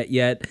the internet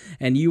yet,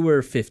 and you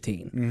were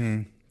 15.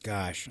 Mm-hmm.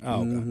 Gosh.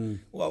 Oh, God.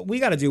 Well, we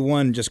got to do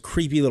one just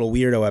creepy little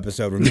weirdo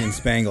episode where me and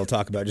Spangle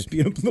talk about just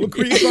being little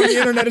creeps on the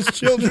internet as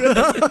children.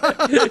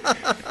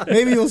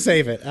 Maybe we'll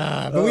save it.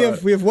 But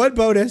we have one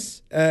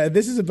bonus.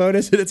 This is a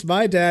bonus, and it's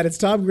my dad. It's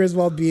Tom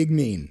Griswold being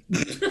mean.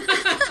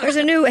 There's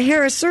a new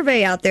Harris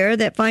survey out there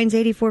that finds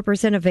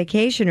 84% of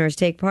vacationers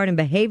take part in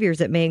behaviors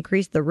that may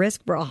increase the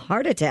risk for a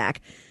heart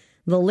attack.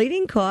 the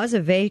leading cause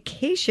of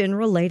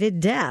vacation-related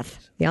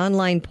death. The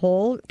online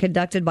poll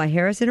conducted by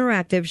Harris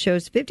Interactive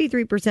shows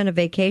 53% of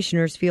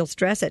vacationers feel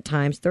stress at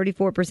times,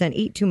 34%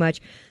 eat too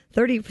much,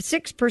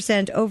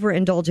 36%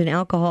 overindulge in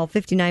alcohol,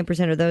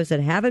 59% of those that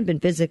haven't been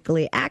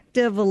physically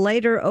active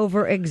later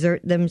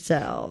overexert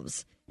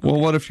themselves. Well,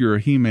 what if you're a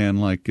He-Man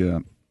like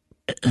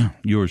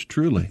yours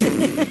truly,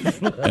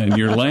 and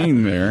you're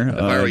laying there If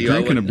I were you,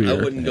 drinking a beer?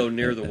 I wouldn't go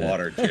near the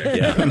water, Chick.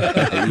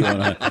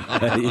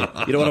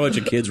 You don't want a bunch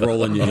of kids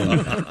rolling you in.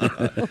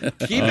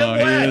 Keep it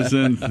wet.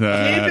 Isn't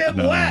that Keep it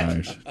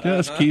nice? wet.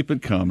 Just keep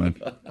it coming.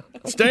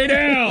 Stay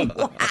down.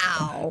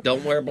 Wow.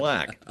 Don't wear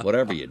black,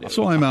 whatever you do.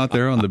 So I'm out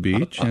there on the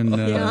beach,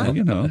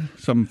 and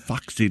some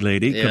foxy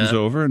lady comes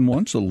over and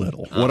wants a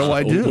little. What do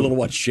I do? A little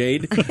what,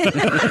 shade?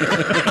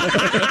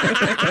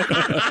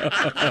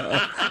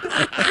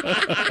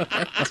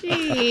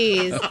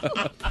 Jeez.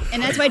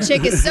 And that's why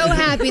Chick is so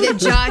happy that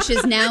Josh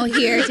is now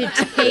here to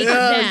take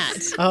that.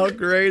 How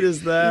great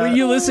is that? When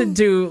you listen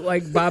to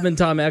like Bob and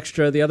Tom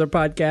Extra, the other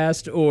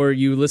podcast, or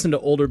you listen to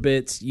older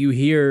bits, you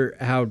hear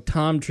how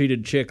Tom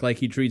treated Chick like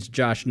he treats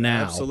Josh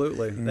now.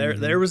 Absolutely.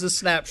 There was a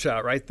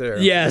snapshot right there.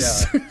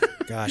 Yes. Yeah.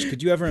 Gosh,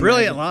 could you ever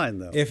Brilliant imagine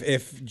line, though.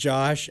 If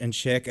Josh and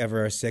Chick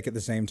ever are sick at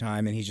the same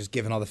time and he's just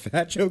giving all the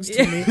fat jokes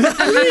to me?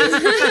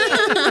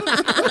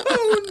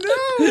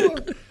 Oh,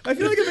 no. I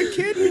feel like I'm a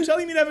kid. You're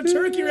telling me to have a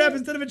turkey wrap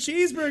instead of a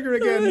cheeseburger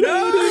again. I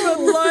don't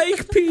even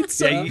like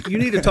pizza. Yeah, you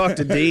need to talk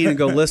to Dean and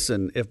go,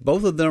 listen, if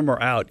both of them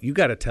are out, you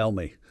got to tell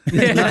me.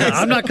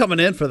 I'm not coming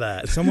in for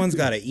that. Someone's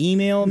got to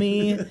email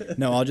me.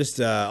 No, I'll just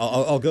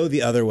I'll go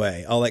the other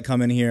way. I'll like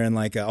come in here and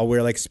like I'll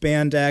wear like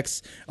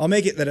spandex. I'll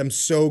make it that I'm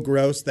so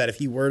gross that if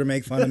he were to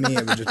make fun of me,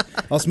 it would just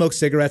I'll smoke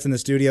cigarettes in the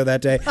studio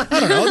that day. I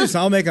don't know.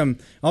 I'll make him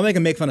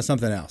make fun of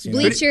something else. You know?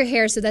 Bleach your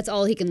hair so that's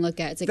all he can look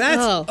at. It's like,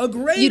 That's a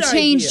great you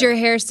changed idea. your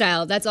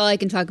hairstyle. That's all I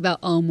can talk about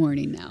all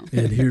morning now.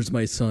 And here's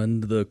my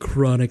son, the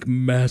chronic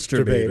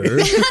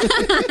masturbator.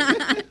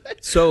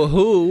 So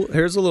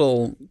here's a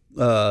little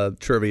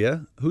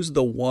trivia. Who's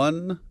the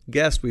one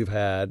guest we've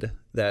had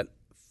that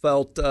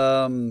felt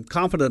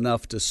confident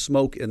enough to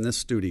smoke in this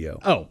studio?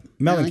 Oh,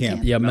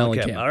 Mellencamp. Yeah,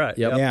 Mellencamp. All right.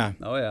 Yep. Yeah.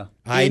 Oh, yeah.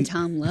 And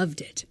Tom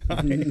loved it.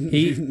 I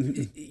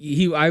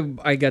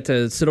got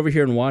to sit over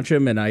here and watch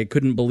him, and I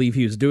couldn't believe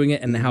he was doing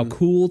it and how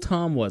cool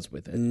Tom was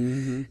with it.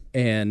 Mm-hmm.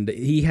 And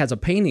he has a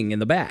painting in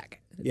the back.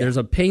 Yeah. There's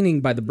a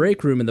painting by the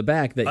break room in the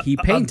back that he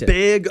painted. A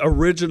big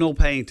original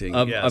painting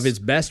of his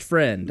best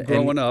friend.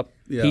 Growing up.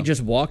 Yeah. He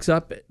just walks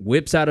up,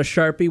 whips out a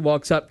Sharpie,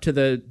 walks up to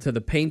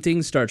the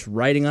painting, starts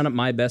writing on it,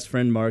 "My best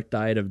friend Mark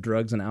died of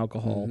drugs and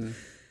alcohol,"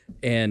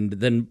 and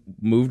then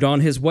moved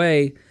on his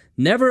way.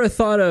 Never a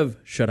thought of,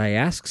 should I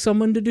ask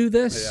someone to do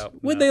this? Yeah,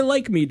 Would they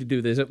like me to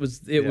do this? It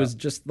was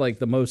just like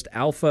the most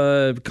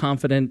alpha,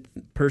 confident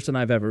person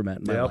I've ever met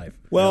in my life.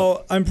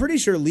 Well, I'm pretty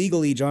sure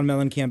legally John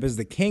Mellencamp is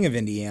the king of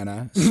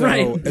Indiana. So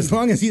Right. as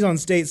long as he's on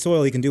state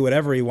soil, he can do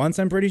whatever he wants.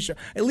 I'm pretty sure.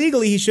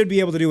 Legally, he should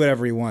be able to do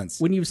whatever he wants.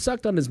 When you've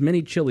sucked on as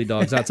many chili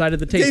dogs outside of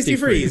the Tasty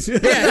Freeze,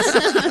 Freeze.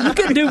 yes, you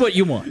can do what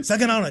you want.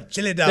 Sucking on a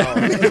chili dog.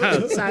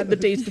 Outside the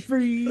Tasty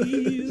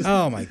Freeze.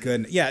 Oh my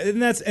goodness! Yeah,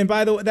 and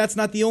by the way, that's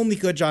not the only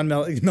good John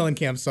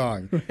Mellencamp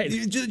song. Right.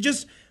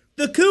 Just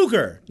the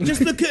cougar. He's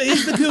the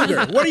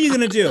cougar. What are you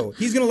gonna do?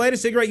 He's gonna light a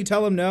cigarette. You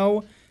tell him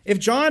no. If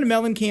John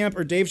Mellencamp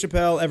or Dave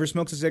Chappelle ever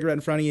smokes a cigarette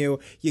in front of you,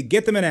 you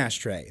get them an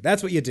ashtray.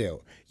 That's what you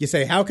do. You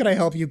say, "How can I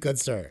help you, good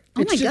sir?"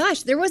 Oh my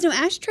gosh, there was no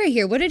ashtray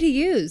here. What did he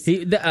use?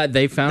 They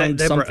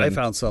found something. They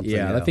found something.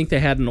 Yeah, I think they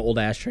had an old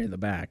ashtray in the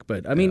back.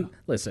 But I mean,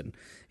 listen,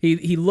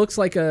 he looks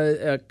like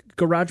a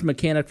garage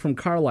mechanic from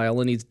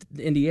Carlisle, and he's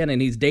Indiana,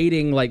 and he's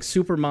dating like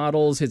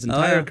supermodels his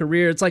entire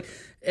career. It's like,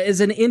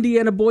 as an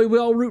Indiana boy, we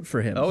all root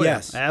for him. Oh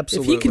yes,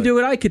 absolutely. If he can do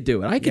it, I could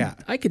do it.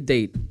 I could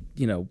date.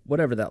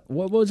 Whatever that.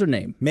 What was her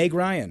name? Meg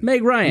Ryan.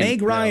 Meg Ryan.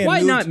 Meg Ryan.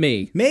 Why not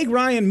me? Meg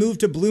Ryan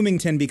moved to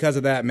Bloomington because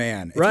of that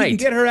man. If you Right. can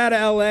get her out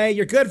of L.A.,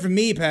 you're good for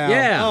me, pal.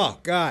 Yeah. Oh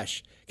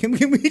gosh. Can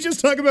we just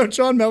talk about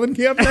John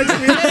Mellencamp next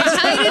week?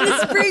 Tied into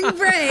spring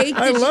break.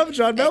 I love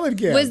John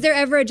Mellencamp. Was there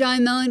ever a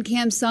John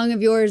Mellencamp song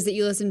of yours that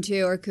you listened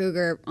to, or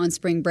Cougar, on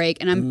spring break?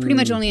 And I'm pretty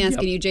much only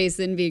asking you,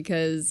 Jason,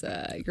 because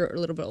you're a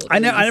little bit older. I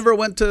never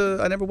went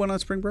on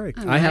spring break.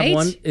 All I have right.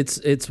 one.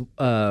 It's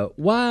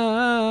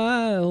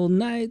Wild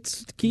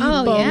Nights Keep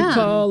Oh, on yeah.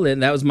 Calling.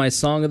 That was my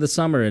song of the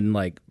summer in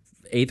like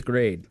 8th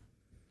grade.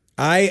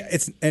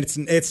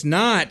 It's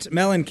not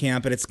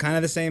Mellencamp, but it's kind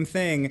of the same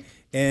thing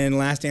in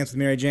Last Dance with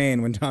Mary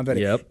Jane when Tom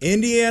Petty,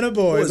 Indiana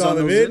boys on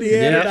the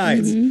Indiana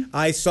nights. Mm-hmm.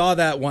 I saw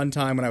that one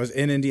time when I was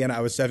in Indiana. I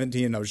was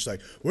 17, and I was just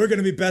like, we're going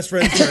to be best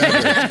friends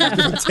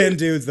forever. With 10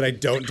 dudes that I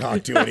don't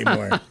talk to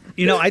anymore.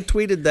 I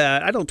tweeted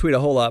that. I don't tweet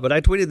a whole lot, but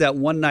I tweeted that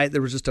one night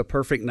there was just a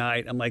perfect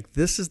night. I'm like,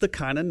 this is the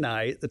kind of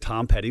night that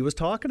Tom Petty was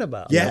talking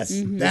about. Yes,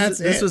 that's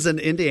it. This was an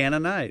Indiana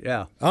night.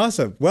 Yeah.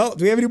 Awesome. Well,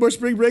 do we have any more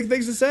spring break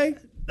things to say?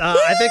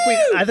 I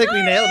think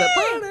we nailed it.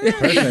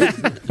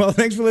 Perfect. Well,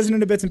 thanks for listening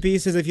to Bits and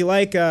Pieces. If you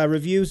like,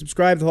 review,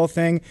 subscribe, the whole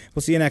thing.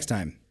 We'll see you next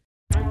time.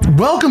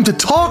 Welcome to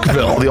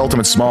Talkville, the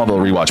ultimate Smallville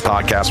rewatch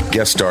podcast.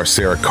 Guest star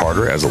Sarah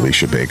Carter as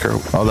Alicia Baker,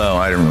 although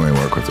I didn't really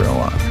work with her a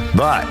lot.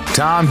 But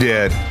Tom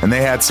did, and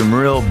they had some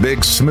real big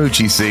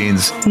smoochy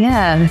scenes.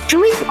 Yeah.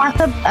 Can we talk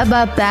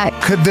about that?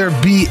 Could there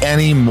be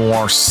any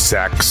more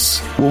sex?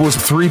 What was a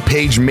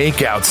 3-page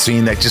makeout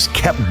scene that just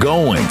kept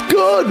going?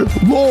 Good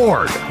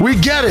Lord. We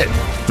get it.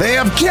 They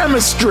have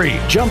chemistry.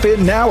 Jump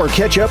in now or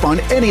catch up on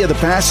any of the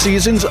past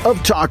seasons of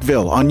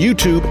Talkville on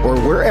YouTube or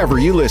wherever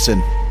you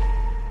listen.